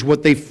change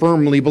what they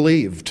firmly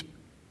believed.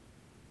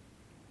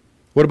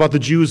 What about the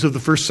Jews of the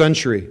first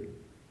century?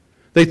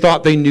 They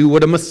thought they knew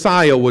what a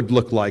Messiah would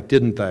look like,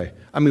 didn't they?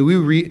 I mean,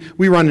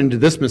 we run into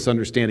this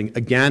misunderstanding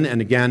again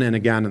and again and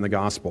again in the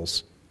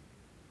Gospels.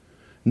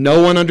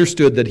 No one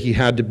understood that He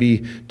had to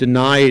be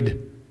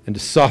denied and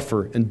to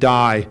suffer and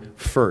die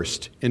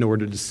first in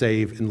order to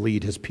save and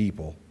lead His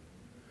people.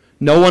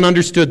 No one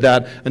understood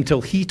that until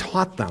He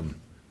taught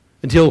them,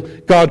 until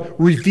God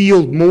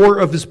revealed more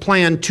of His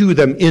plan to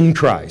them in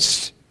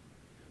Christ.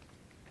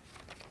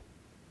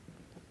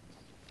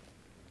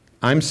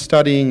 I'm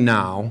studying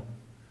now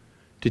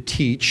to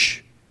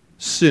teach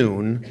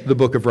soon the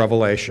book of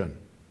Revelation.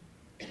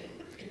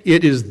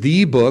 It is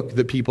the book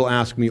that people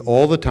ask me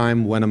all the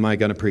time, when am I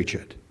going to preach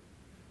it?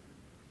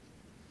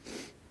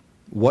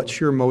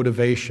 What's your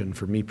motivation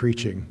for me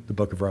preaching the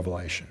book of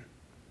Revelation?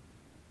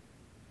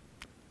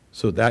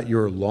 So that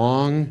your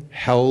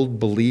long-held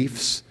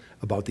beliefs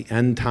about the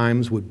end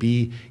times would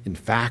be, in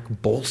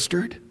fact,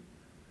 bolstered?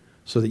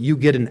 So that you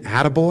get an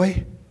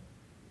attaboy?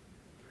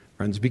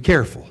 Friends, be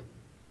careful.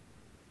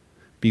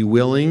 Be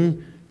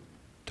willing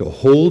to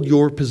hold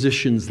your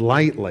positions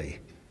lightly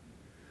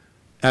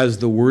as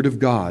the Word of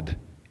God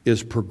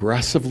is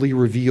progressively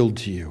revealed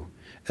to you,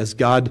 as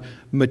God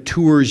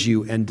matures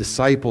you and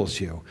disciples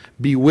you.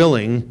 Be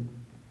willing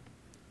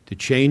to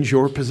change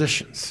your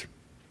positions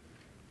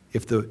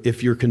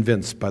if you're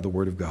convinced by the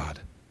Word of God.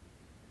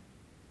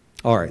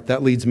 All right,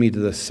 that leads me to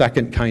the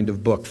second kind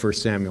of book 1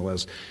 Samuel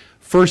is.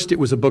 First, it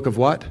was a book of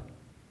what?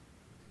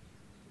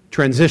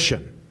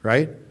 Transition,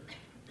 right?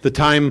 The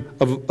time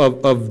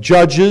of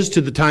judges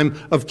to the time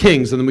of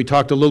kings. And then we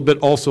talked a little bit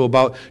also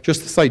about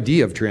just this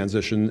idea of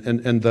transition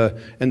and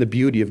the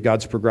beauty of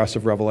God's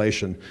progressive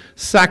revelation.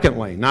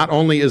 Secondly, not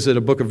only is it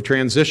a book of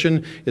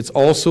transition, it's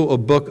also a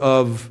book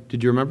of,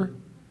 did you remember?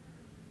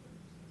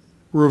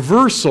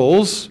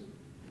 Reversals,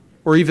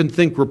 or even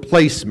think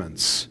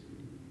replacements.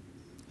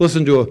 Let's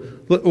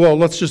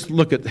just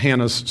look at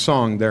Hannah's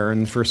song there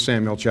in 1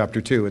 Samuel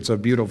chapter 2. It's a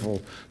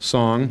beautiful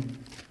song.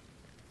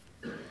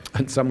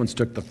 And someone's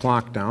took the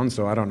clock down,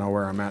 so I don't know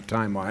where I'm at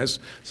time-wise.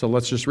 So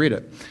let's just read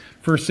it.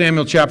 1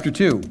 Samuel chapter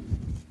 2,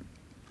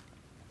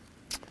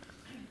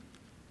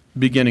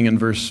 beginning in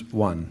verse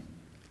 1.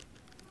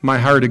 My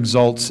heart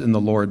exults in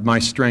the Lord. My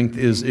strength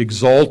is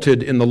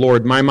exalted in the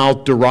Lord. My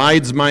mouth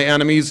derides my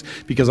enemies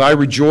because I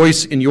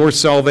rejoice in your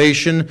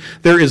salvation.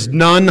 There is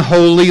none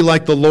holy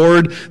like the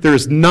Lord. There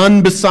is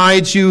none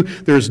besides you.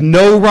 There is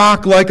no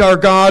rock like our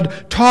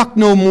God. Talk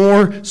no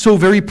more so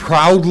very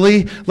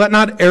proudly. Let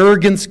not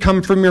arrogance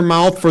come from your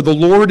mouth, for the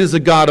Lord is a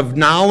God of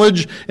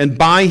knowledge, and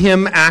by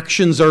Him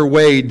actions are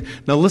weighed.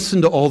 Now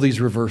listen to all these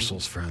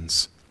reversals,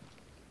 friends.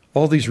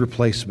 All these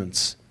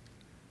replacements.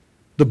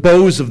 The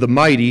bows of the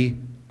mighty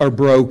are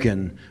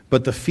broken,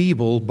 but the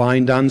feeble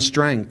bind on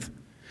strength.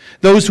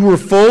 Those who are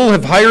full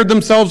have hired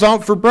themselves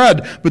out for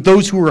bread, but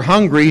those who are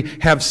hungry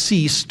have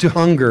ceased to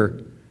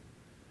hunger.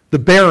 The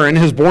barren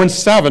has borne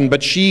 7,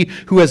 but she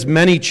who has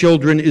many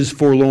children is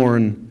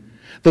forlorn.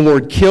 The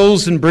Lord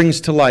kills and brings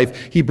to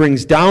life. He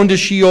brings down to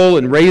Sheol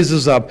and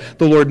raises up.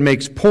 The Lord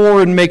makes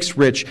poor and makes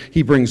rich.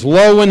 He brings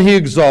low and He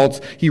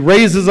exalts. He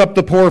raises up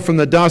the poor from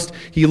the dust.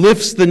 He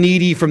lifts the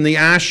needy from the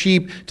ash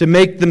heap to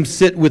make them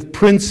sit with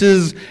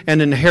princes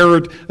and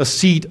inherit a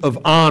seat of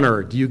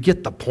honor. Do you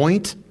get the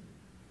point?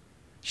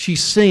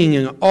 She's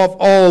singing of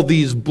all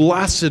these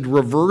blessed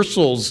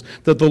reversals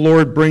that the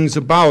Lord brings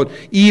about,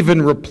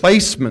 even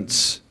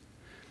replacements.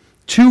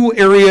 Two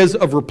areas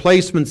of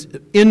replacements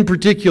in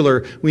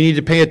particular we need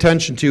to pay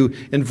attention to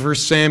in 1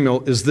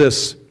 Samuel is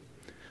this: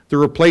 the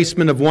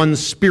replacement of one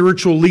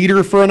spiritual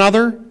leader for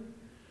another,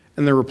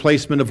 and the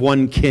replacement of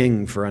one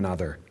king for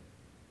another.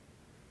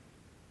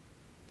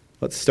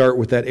 Let's start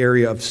with that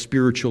area of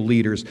spiritual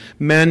leaders.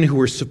 Men who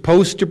were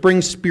supposed to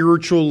bring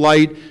spiritual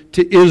light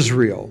to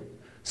Israel.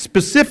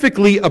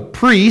 Specifically a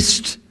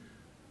priest,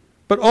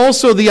 but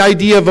also the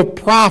idea of a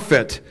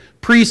prophet.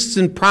 Priests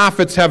and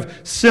prophets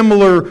have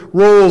similar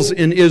roles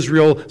in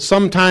Israel.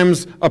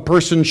 Sometimes a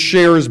person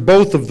shares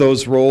both of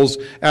those roles,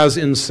 as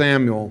in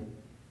Samuel.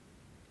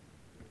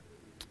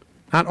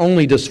 Not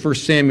only does 1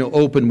 Samuel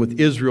open with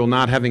Israel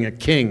not having a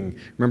king.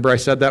 Remember I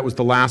said that was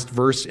the last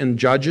verse in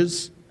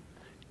Judges?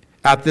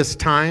 At this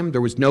time, there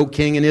was no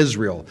king in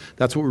Israel.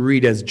 That's what we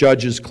read as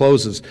Judges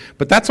closes.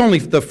 But that's only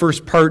the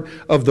first part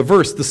of the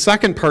verse. The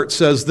second part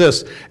says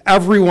this: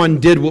 everyone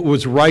did what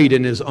was right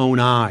in his own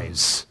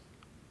eyes.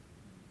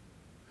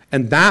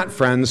 And that,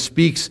 friends,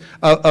 speaks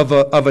of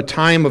a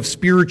time of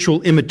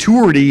spiritual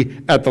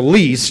immaturity at the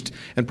least,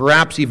 and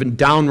perhaps even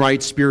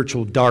downright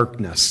spiritual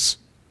darkness.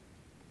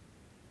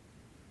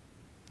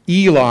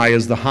 Eli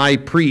is the high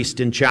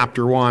priest in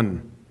chapter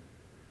 1,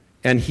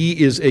 and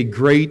he is a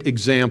great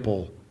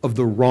example of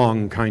the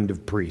wrong kind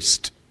of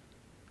priest.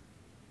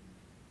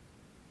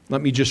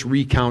 Let me just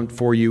recount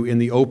for you in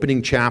the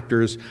opening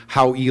chapters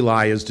how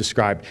Eli is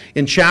described.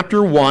 In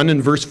chapter 1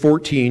 and verse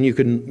 14, you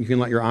can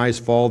let your eyes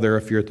fall there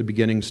if you're at the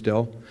beginning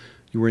still.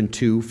 You were in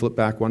 2, flip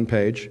back one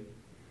page.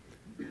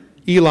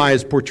 Eli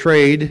is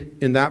portrayed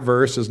in that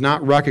verse as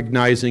not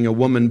recognizing a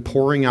woman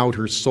pouring out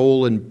her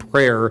soul in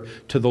prayer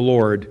to the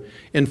Lord.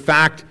 In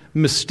fact,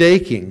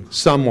 mistaking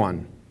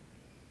someone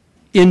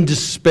in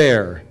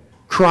despair,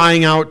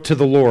 crying out to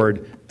the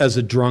Lord as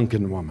a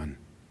drunken woman.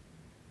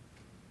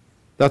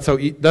 That's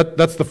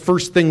the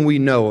first thing we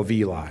know of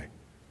Eli.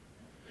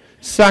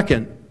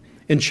 Second,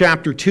 in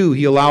chapter 2,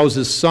 he allows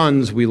his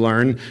sons, we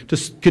learn, to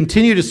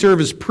continue to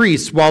serve as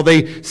priests while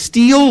they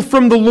steal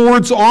from the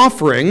Lord's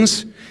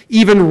offerings,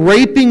 even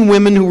raping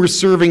women who were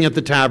serving at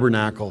the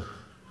tabernacle.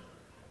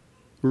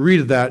 We read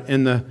of that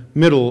in the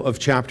middle of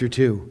chapter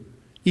 2.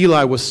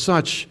 Eli was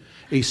such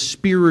a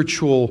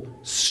spiritual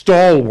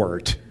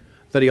stalwart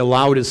that he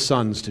allowed his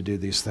sons to do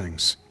these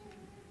things.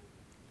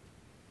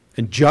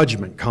 And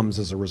judgment comes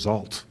as a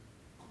result.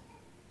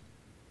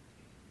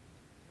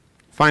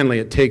 Finally,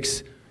 it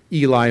takes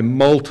Eli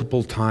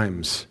multiple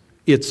times.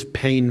 It's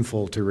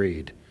painful to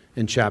read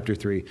in chapter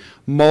 3.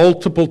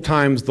 Multiple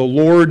times the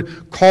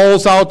Lord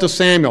calls out to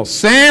Samuel,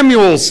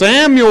 "Samuel,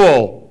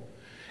 Samuel!"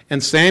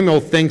 And Samuel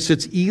thinks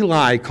it's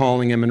Eli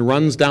calling him and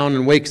runs down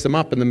and wakes him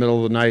up in the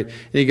middle of the night. And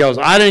he goes,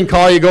 "I didn't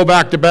call you, go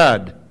back to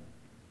bed."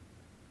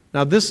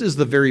 Now, this is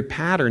the very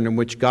pattern in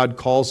which God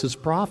calls his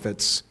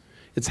prophets.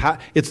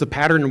 It's the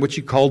pattern in which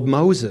he called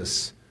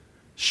Moses.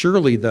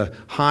 Surely the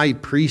high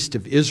priest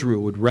of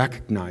Israel would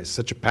recognize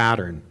such a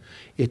pattern.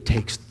 It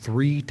takes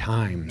 3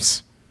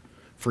 times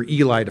for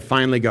Eli to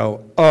finally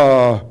go,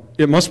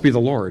 it must be the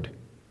Lord.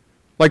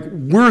 Like,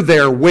 we're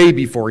there way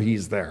before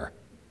he's there,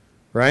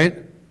 right?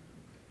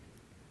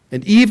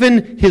 And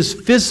even his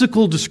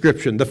physical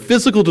description, the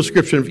physical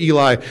description of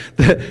Eli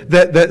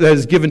that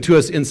is given to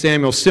us in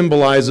Samuel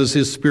symbolizes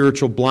his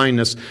spiritual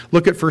blindness.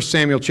 Look at 1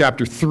 Samuel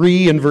chapter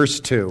 3 and verse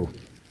 2.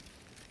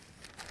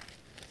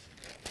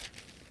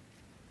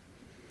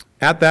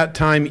 At that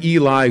time,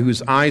 Eli,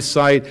 whose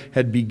eyesight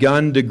had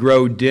begun to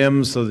grow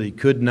dim so that he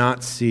could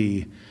not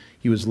see,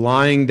 he was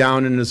lying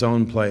down in his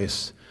own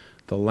place.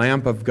 The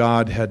lamp of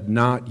God had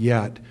not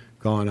yet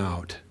gone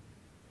out.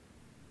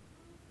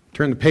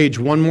 Turn the page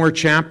one more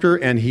chapter,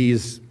 and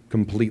he's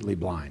completely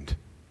blind.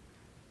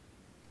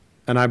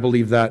 And I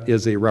believe that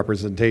is a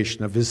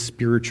representation of his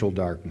spiritual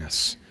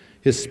darkness,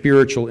 his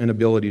spiritual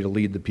inability to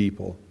lead the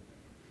people.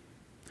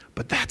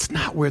 But that's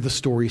not where the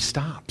story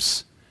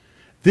stops.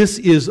 This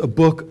is a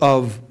book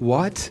of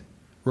what?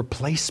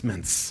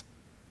 Replacements,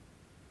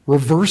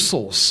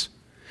 reversals.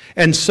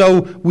 And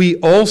so we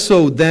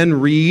also then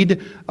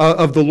read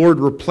of the Lord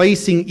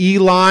replacing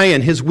Eli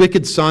and his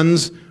wicked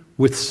sons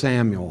with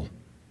Samuel.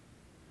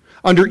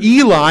 Under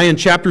Eli, in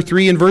chapter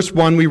 3 and verse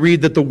 1, we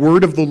read that the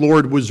word of the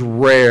Lord was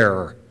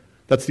rare.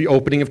 That's the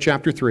opening of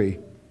chapter 3.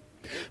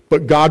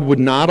 But God would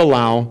not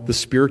allow the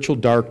spiritual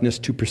darkness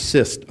to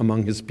persist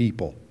among his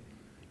people.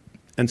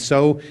 And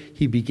so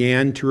he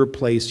began to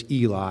replace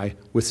Eli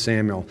with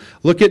Samuel.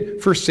 Look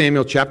at 1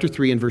 Samuel chapter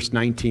 3 and verse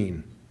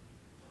 19.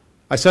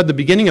 I said the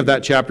beginning of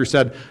that chapter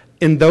said,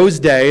 in those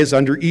days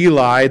under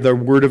Eli, the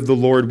word of the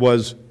Lord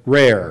was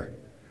rare.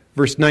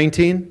 Verse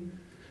 19.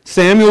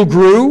 Samuel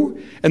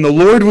grew, and the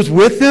Lord was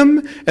with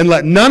him, and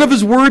let none of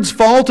his words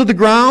fall to the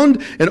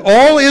ground. And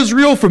all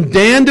Israel from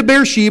Dan to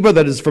Beersheba,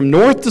 that is from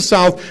north to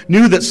south,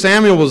 knew that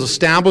Samuel was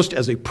established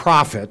as a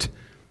prophet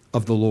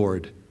of the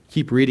Lord.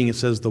 Keep reading, it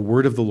says, the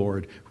word of the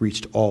Lord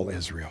reached all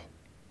Israel.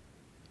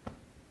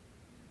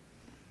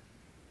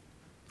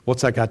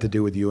 What's that got to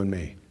do with you and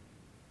me?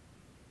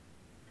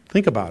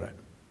 Think about it.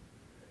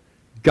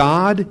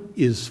 God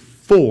is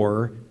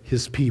for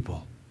his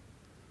people.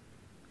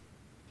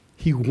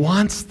 He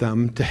wants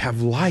them to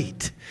have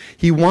light.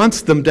 He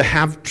wants them to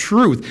have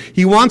truth.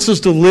 He wants us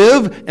to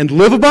live and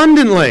live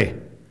abundantly.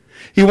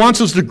 He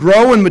wants us to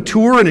grow and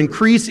mature and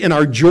increase in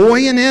our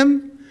joy in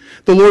him.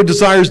 The Lord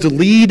desires to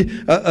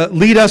lead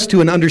us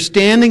to an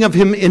understanding of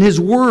him in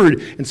his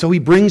word, and so he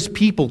brings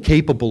people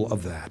capable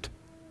of that.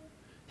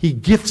 He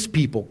gifts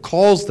people,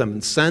 calls them,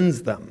 and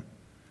sends them.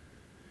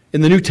 In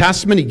the New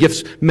Testament, he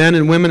gifts men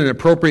and women in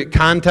appropriate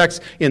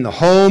context in the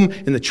home,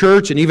 in the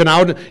church, and even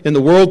out in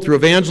the world through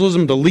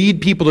evangelism to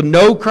lead people to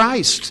know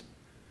Christ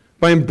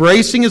by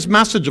embracing his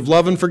message of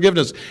love and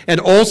forgiveness, and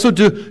also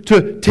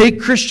to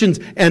take Christians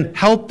and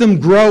help them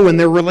grow in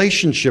their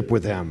relationship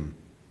with him.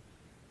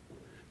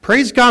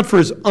 Praise God for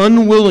his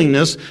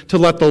unwillingness to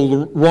let the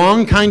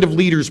wrong kind of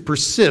leaders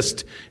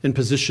persist in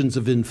positions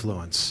of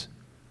influence.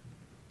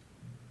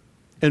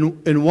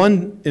 And in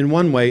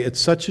one way, it's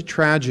such a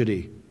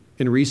tragedy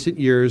in recent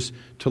years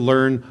to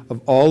learn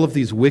of all of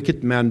these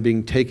wicked men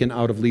being taken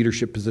out of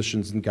leadership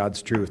positions in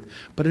God's truth.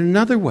 But in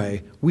another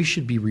way, we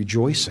should be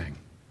rejoicing.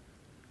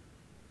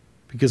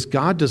 Because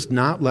God does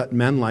not let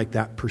men like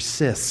that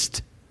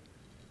persist.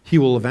 He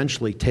will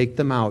eventually take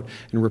them out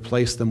and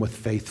replace them with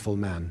faithful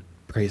men.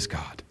 Praise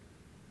God.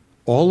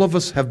 All of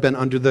us have been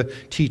under the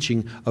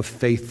teaching of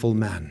faithful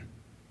men.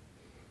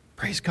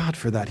 Praise God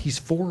for that. He's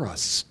for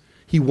us.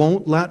 He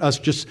won't let us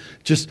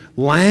just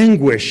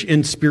languish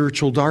in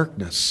spiritual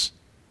darkness.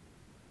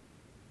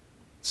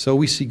 So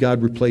we see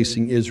God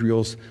replacing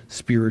Israel's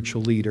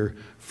spiritual leader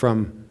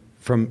from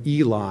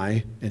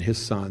Eli and his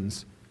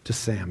sons to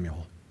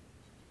Samuel.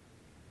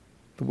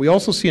 But we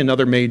also see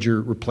another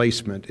major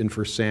replacement in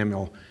 1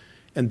 Samuel,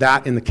 and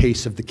that in the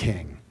case of the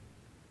king.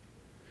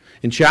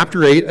 In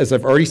chapter 8, as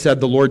I've already said,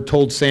 the Lord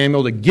told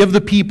Samuel to give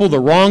the people the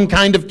wrong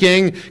kind of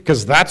king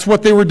because that's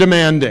what they were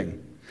demanding.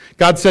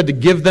 God said to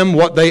give them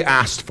what they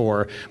asked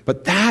for,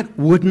 but that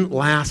wouldn't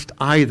last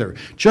either.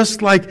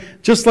 Just like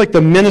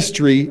the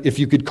ministry, if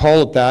you could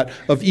call it that,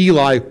 of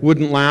Eli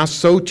wouldn't last,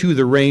 so too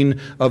the reign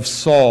of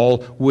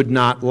Saul would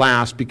not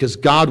last, because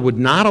God would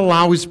not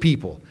allow his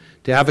people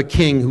to have a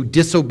king who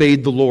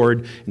disobeyed the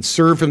Lord and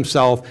serve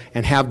himself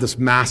and have this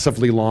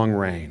massively long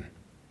reign.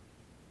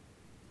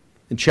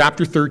 In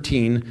chapter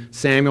 13,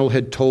 Samuel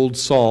had told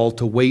Saul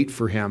to wait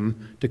for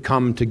him to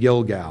come to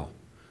Gilgal.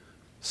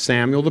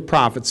 Samuel the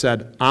prophet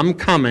said, I'm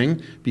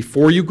coming.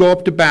 Before you go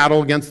up to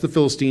battle against the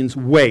Philistines,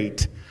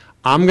 wait.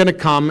 I'm going to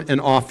come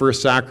and offer a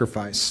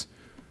sacrifice.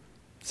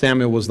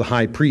 Samuel was the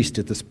high priest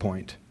at this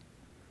point.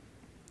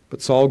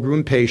 But Saul grew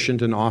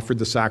impatient and offered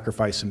the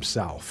sacrifice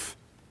himself.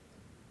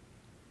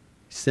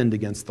 He sinned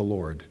against the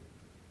Lord,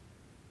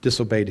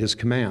 disobeyed his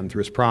command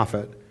through his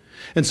prophet.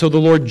 And so the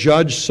Lord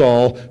judged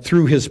Saul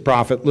through his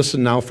prophet.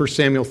 Listen now, 1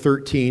 Samuel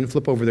 13.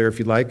 Flip over there if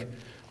you'd like.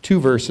 2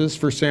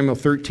 verses, 1 Samuel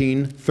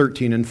 13,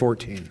 13 and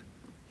 14.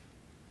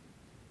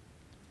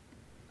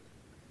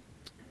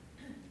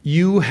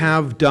 You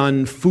have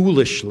done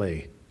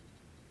foolishly.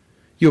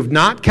 You have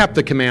not kept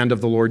the command of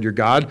the Lord your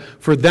God,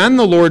 for then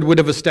the Lord would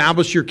have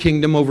established your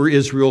kingdom over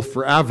Israel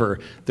forever.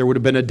 There would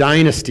have been a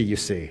dynasty, you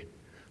see.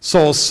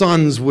 Saul's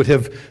sons would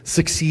have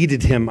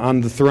succeeded him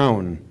on the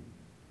throne.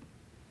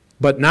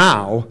 But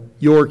now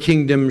your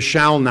kingdom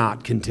shall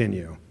not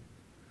continue.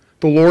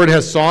 The Lord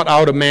has sought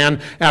out a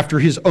man after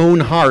his own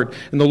heart,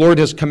 and the Lord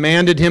has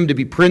commanded him to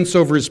be prince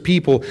over his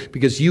people,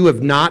 because you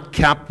have not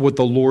kept what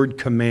the Lord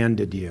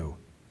commanded you.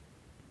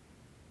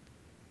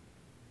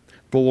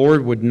 The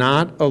Lord would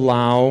not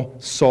allow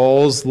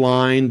Saul's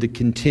line to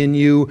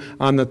continue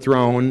on the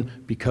throne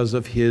because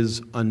of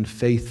his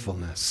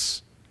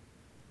unfaithfulness.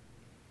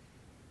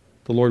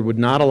 The Lord would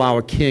not allow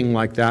a king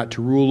like that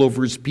to rule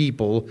over his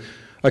people,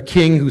 a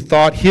king who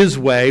thought his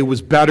way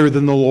was better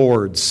than the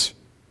Lord's.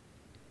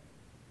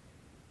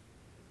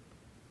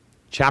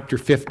 Chapter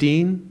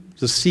 15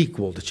 is a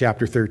sequel to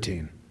chapter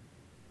 13.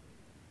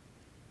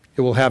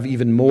 It will have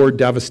even more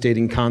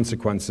devastating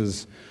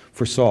consequences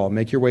for Saul.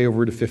 Make your way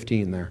over to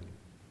 15 there.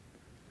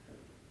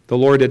 The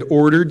Lord had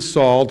ordered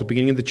Saul, at the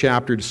beginning of the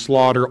chapter, to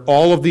slaughter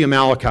all of the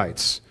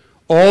Amalekites,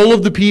 all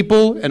of the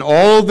people and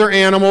all of their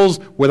animals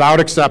without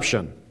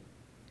exception.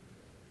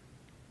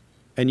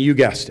 And you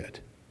guessed it,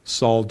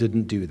 Saul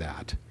didn't do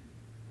that.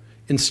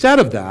 Instead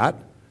of that,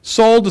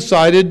 Saul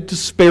decided to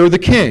spare the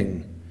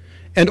king.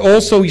 And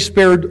also he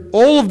spared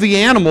all of the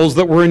animals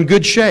that were in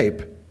good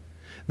shape.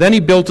 Then he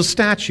built a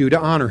statue to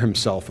honor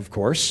himself, of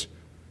course.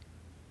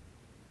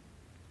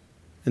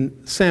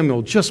 And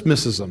Samuel just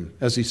misses him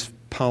as he's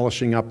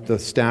polishing up the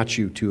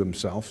statue to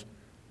himself.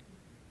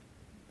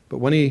 But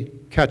when he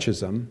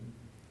catches him,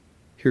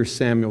 here's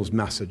Samuel's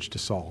message to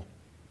Saul.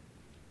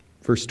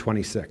 Verse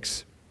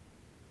 26.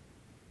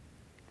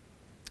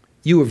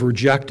 You have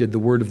rejected the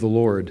word of the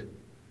Lord,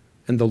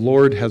 and the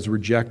Lord has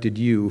rejected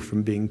you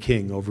from being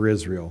king over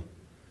Israel.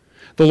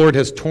 The Lord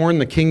has torn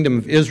the kingdom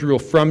of Israel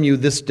from you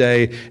this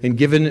day and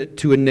given it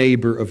to a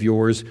neighbor of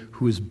yours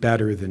who is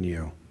better than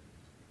you.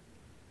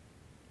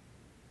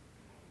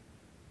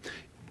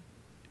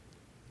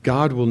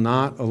 God will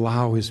not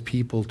allow his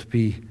people to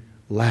be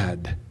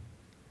led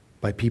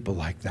by people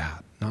like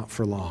that, not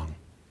for long.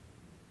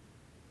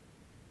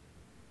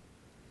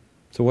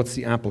 So what's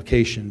the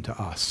application to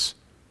us?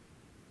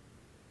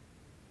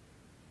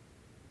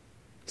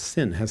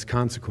 Sin has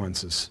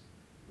consequences.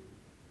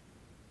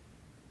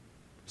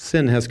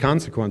 Sin has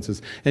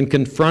consequences. And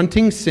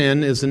confronting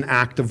sin is an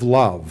act of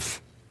love.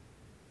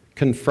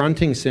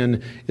 Confronting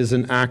sin is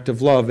an act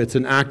of love. It's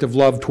an act of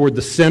love toward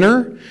the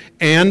sinner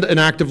and an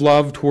act of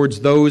love towards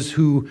those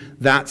who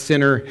that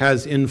sinner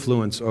has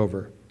influence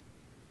over.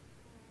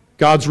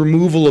 God's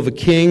removal of a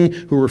king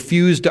who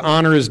refused to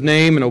honor his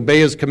name and obey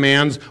his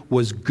commands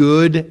was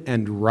good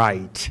and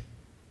right.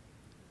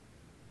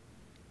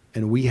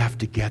 And we have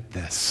to get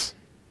this.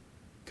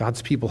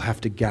 God's people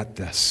have to get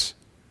this.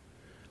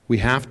 We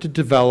have to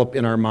develop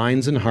in our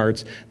minds and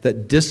hearts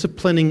that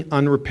disciplining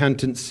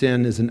unrepentant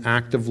sin is an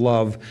act of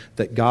love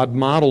that God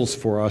models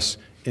for us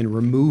in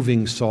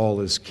removing Saul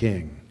as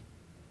king.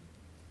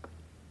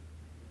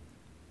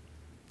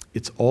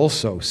 It's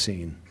also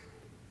seen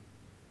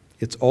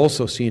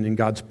in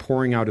God's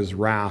pouring out his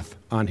wrath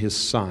on his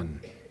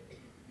son.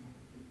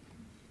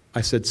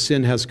 I said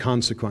sin has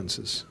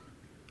consequences.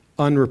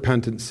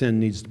 Unrepentant sin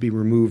needs to be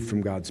removed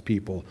from God's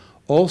people.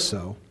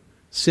 Also,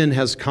 sin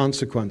has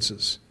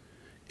consequences.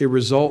 It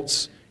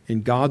results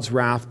in God's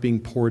wrath being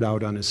poured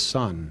out on his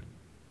son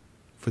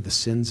for the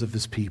sins of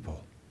his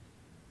people.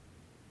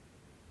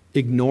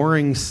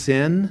 Ignoring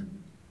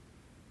sin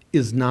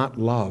is not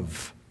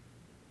love.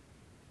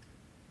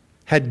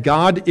 Had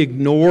God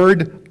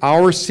ignored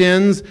our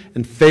sins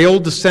and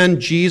failed to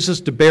send Jesus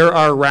to bear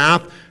our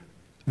wrath,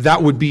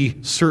 that would be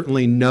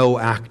certainly no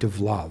act of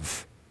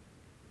love.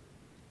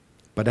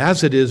 But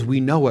as it is,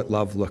 we know what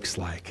love looks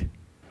like,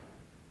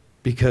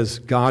 because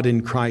God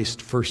in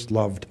Christ first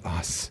loved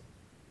us.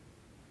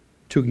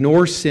 To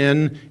ignore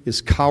sin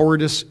is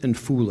cowardice and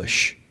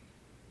foolish.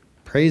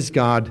 Praise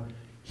God,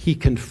 he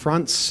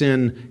confronts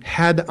sin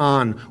head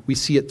on. We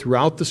see it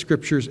throughout the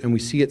Scriptures, and we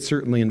see it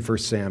certainly in 1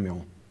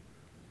 Samuel.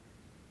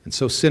 And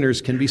so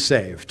sinners can be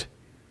saved,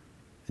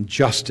 and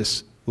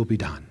justice will be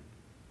done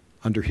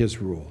under his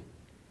rule.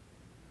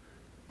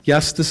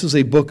 Yes, this is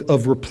a book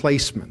of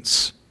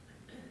replacements.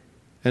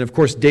 And of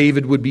course,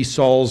 David would be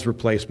Saul's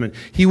replacement.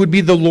 He would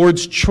be the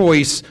Lord's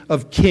choice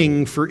of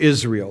king for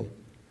Israel.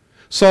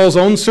 Saul's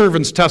own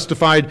servants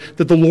testified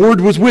that the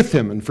Lord was with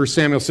him in 1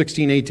 Samuel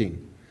 16:18.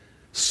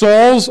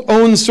 Saul's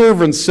own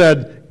servants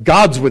said,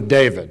 God's with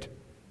David.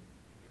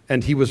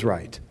 And he was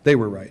right. They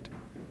were right.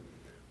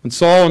 When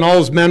Saul and all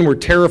his men were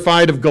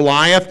terrified of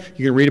Goliath,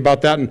 you can read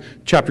about that in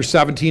chapter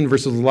 17,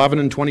 verses 11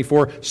 and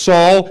 24.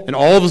 Saul and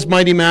all of his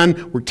mighty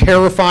men were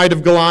terrified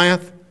of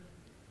Goliath.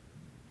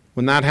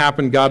 When that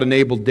happened, God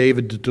enabled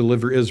David to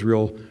deliver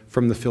Israel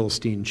from the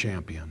Philistine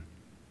champion.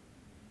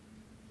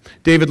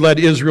 David led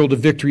Israel to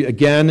victory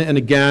again and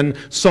again.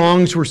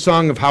 Songs were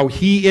sung of how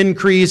he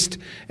increased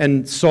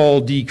and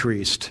Saul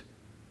decreased.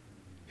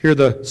 Hear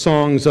the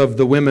songs of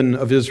the women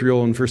of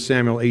Israel in 1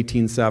 Samuel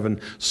 18:7.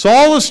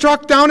 Saul has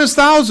struck down his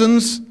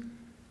thousands,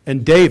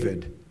 and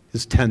David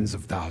his tens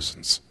of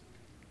thousands.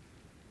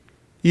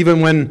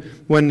 Even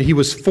when he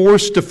was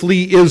forced to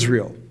flee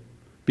Israel,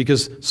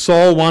 because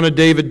Saul wanted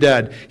David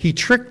dead, he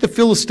tricked the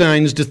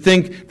Philistines to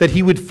think that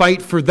he would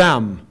fight for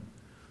them.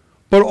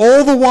 But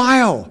all the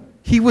while,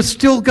 he was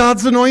still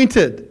God's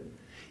anointed.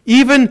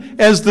 Even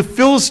as the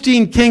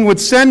Philistine king would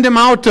send him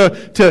out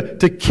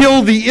to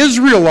kill the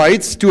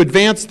Israelites, to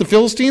advance the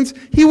Philistines,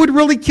 he would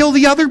really kill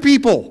the other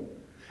people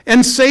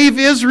and save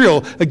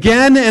Israel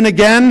again and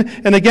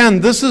again and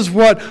again. This is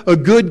what a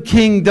good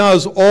king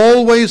does,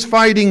 always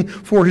fighting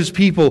for his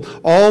people,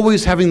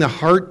 always having the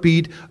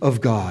heartbeat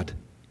of God.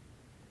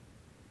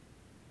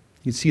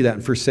 You can see that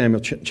in 1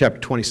 Samuel chapter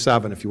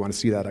 27 if you want to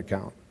see that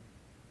account.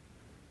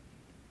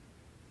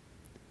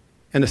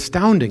 And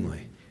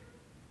astoundingly,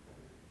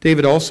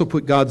 David also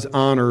put God's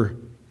honor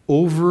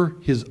over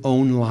his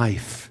own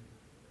life.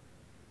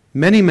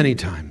 Many, many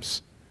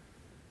times.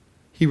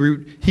 He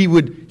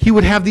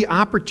would have the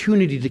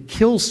opportunity to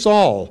kill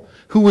Saul,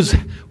 who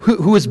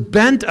was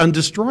bent on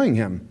destroying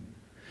him.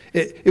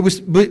 It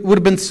would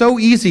have been so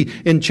easy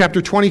in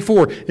chapter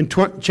 24 and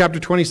chapter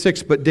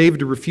 26, but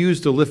David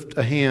refused to lift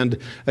a hand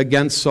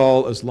against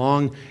Saul as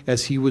long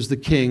as he was the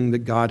king that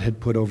God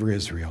had put over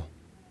Israel.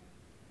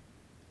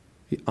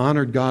 He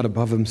honored God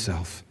above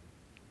himself.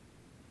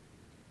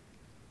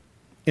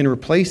 In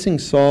replacing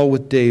Saul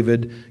with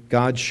David,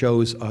 God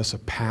shows us a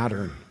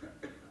pattern.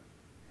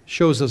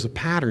 Shows us a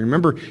pattern.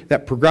 Remember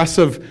that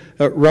progressive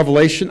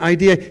revelation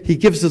idea? He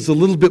gives us a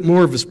little bit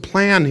more of his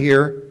plan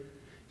here.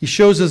 He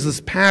shows us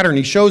this pattern.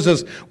 He shows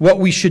us what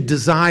we should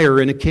desire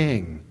in a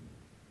king.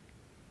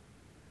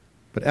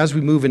 But as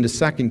we move into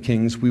 2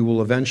 Kings, we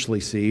will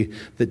eventually see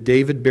that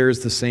David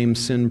bears the same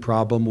sin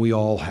problem we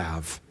all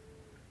have.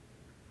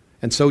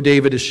 And so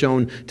David is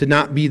shown to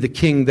not be the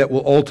king that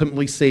will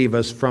ultimately save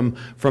us from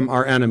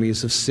our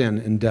enemies of sin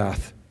and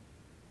death.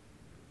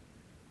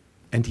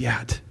 And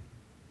yet,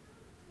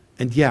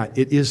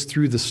 it is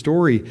through the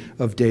story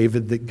of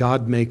David that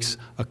God makes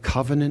a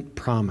covenant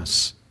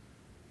promise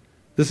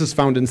This is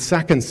found in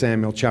 2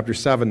 Samuel chapter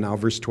 7 now,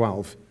 verse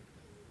 12.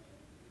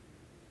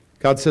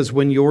 God says,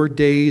 when your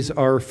days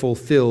are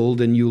fulfilled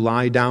and you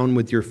lie down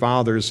with your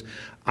fathers,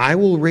 I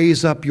will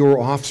raise up your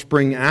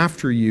offspring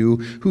after you,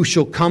 who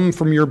shall come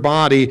from your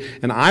body,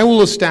 and I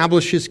will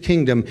establish his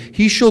kingdom.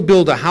 He shall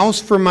build a house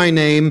for my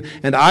name,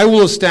 and I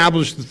will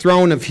establish the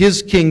throne of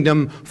his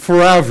kingdom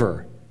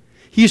forever.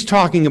 He's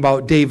talking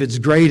about David's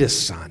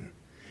greatest son,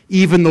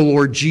 even the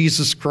Lord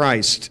Jesus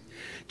Christ.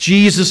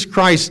 Jesus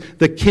Christ,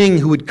 the King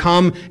who would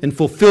come and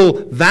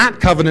fulfill that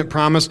covenant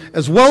promise,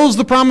 as well as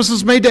the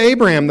promises made to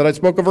Abraham that I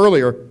spoke of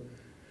earlier.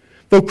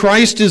 Though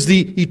Christ is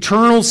the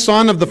eternal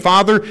Son of the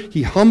Father,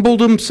 he humbled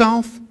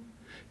himself,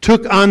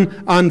 took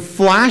on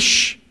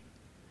flesh,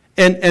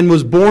 and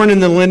was born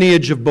in the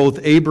lineage of both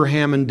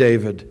Abraham and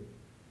David.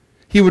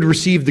 He would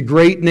receive the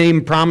great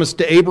name promised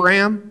to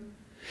Abraham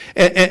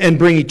and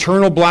bring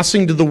eternal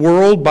blessing to the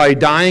world by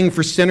dying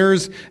for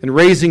sinners and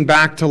raising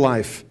back to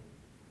life.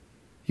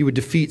 He would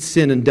defeat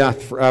sin and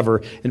death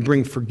forever and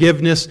bring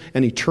forgiveness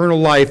and eternal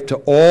life to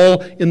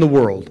all in the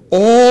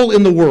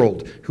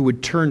world who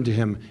would turn to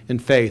him in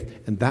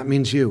faith. And that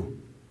means you.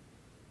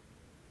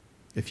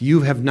 If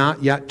you have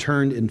not yet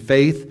turned in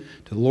faith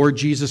to the Lord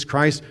Jesus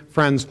Christ,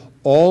 friends,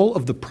 all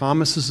of the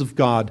promises of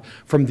God,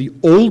 from the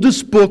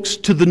oldest books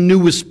to the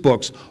newest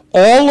books,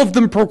 all of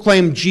them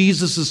proclaim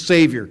Jesus as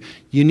Savior.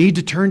 You need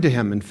to turn to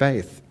him in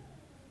faith,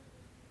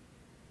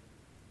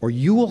 or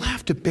you will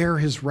have to bear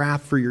his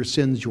wrath for your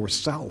sins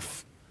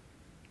yourself.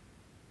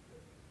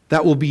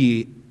 That will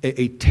be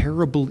a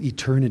terrible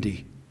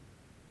eternity.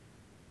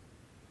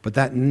 But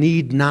that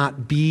need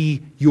not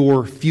be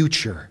your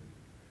future,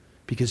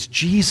 because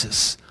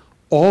Jesus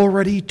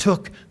already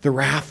took the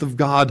wrath of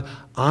God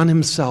on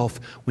himself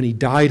when he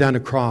died on a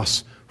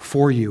cross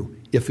for you,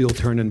 if you'll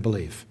turn and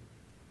believe.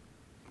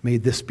 May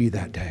this be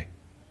that day.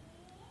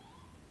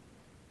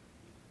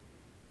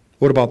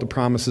 What about the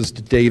promises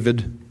to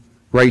David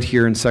right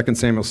here in 2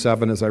 Samuel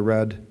 7, as I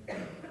read?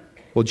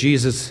 Well,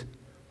 Jesus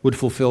would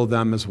fulfill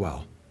them as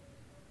well.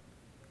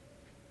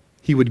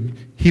 He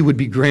would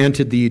be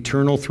granted the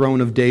eternal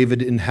throne of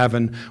David in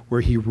heaven,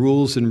 where he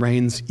rules and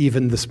reigns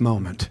even this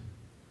moment,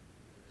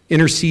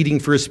 interceding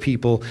for his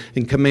people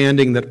and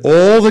commanding that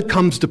all that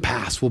comes to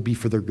pass will be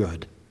for their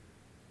good.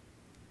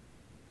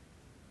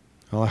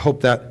 Well, I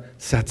hope that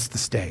sets the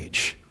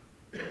stage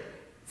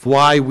of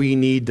why we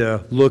need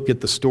to look at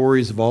the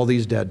stories of all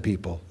these dead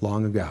people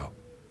long ago.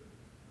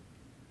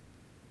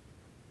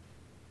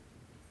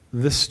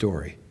 This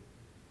story,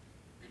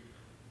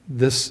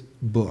 this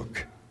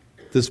book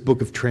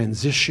of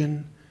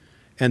transition,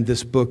 and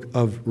this book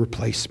of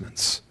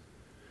replacements,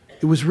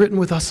 it was written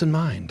with us in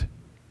mind.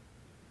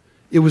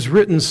 It was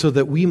written so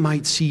that we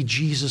might see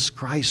Jesus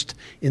Christ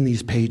in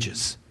these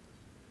pages.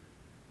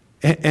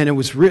 And it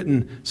was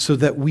written so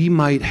that we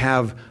might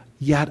have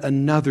yet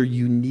another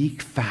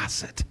unique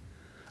facet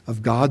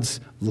of God's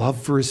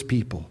love for his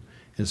people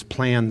and his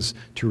plans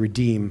to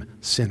redeem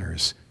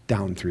sinners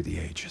down through the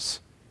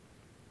ages.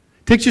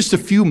 Take just a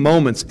few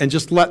moments and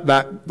just let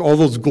all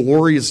those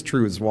glorious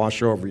truths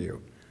wash over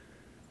you.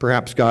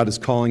 Perhaps God is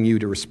calling you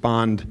to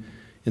respond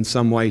in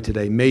some way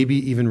today, maybe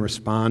even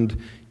respond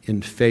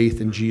in faith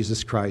in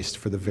Jesus Christ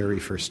for the very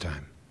first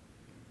time.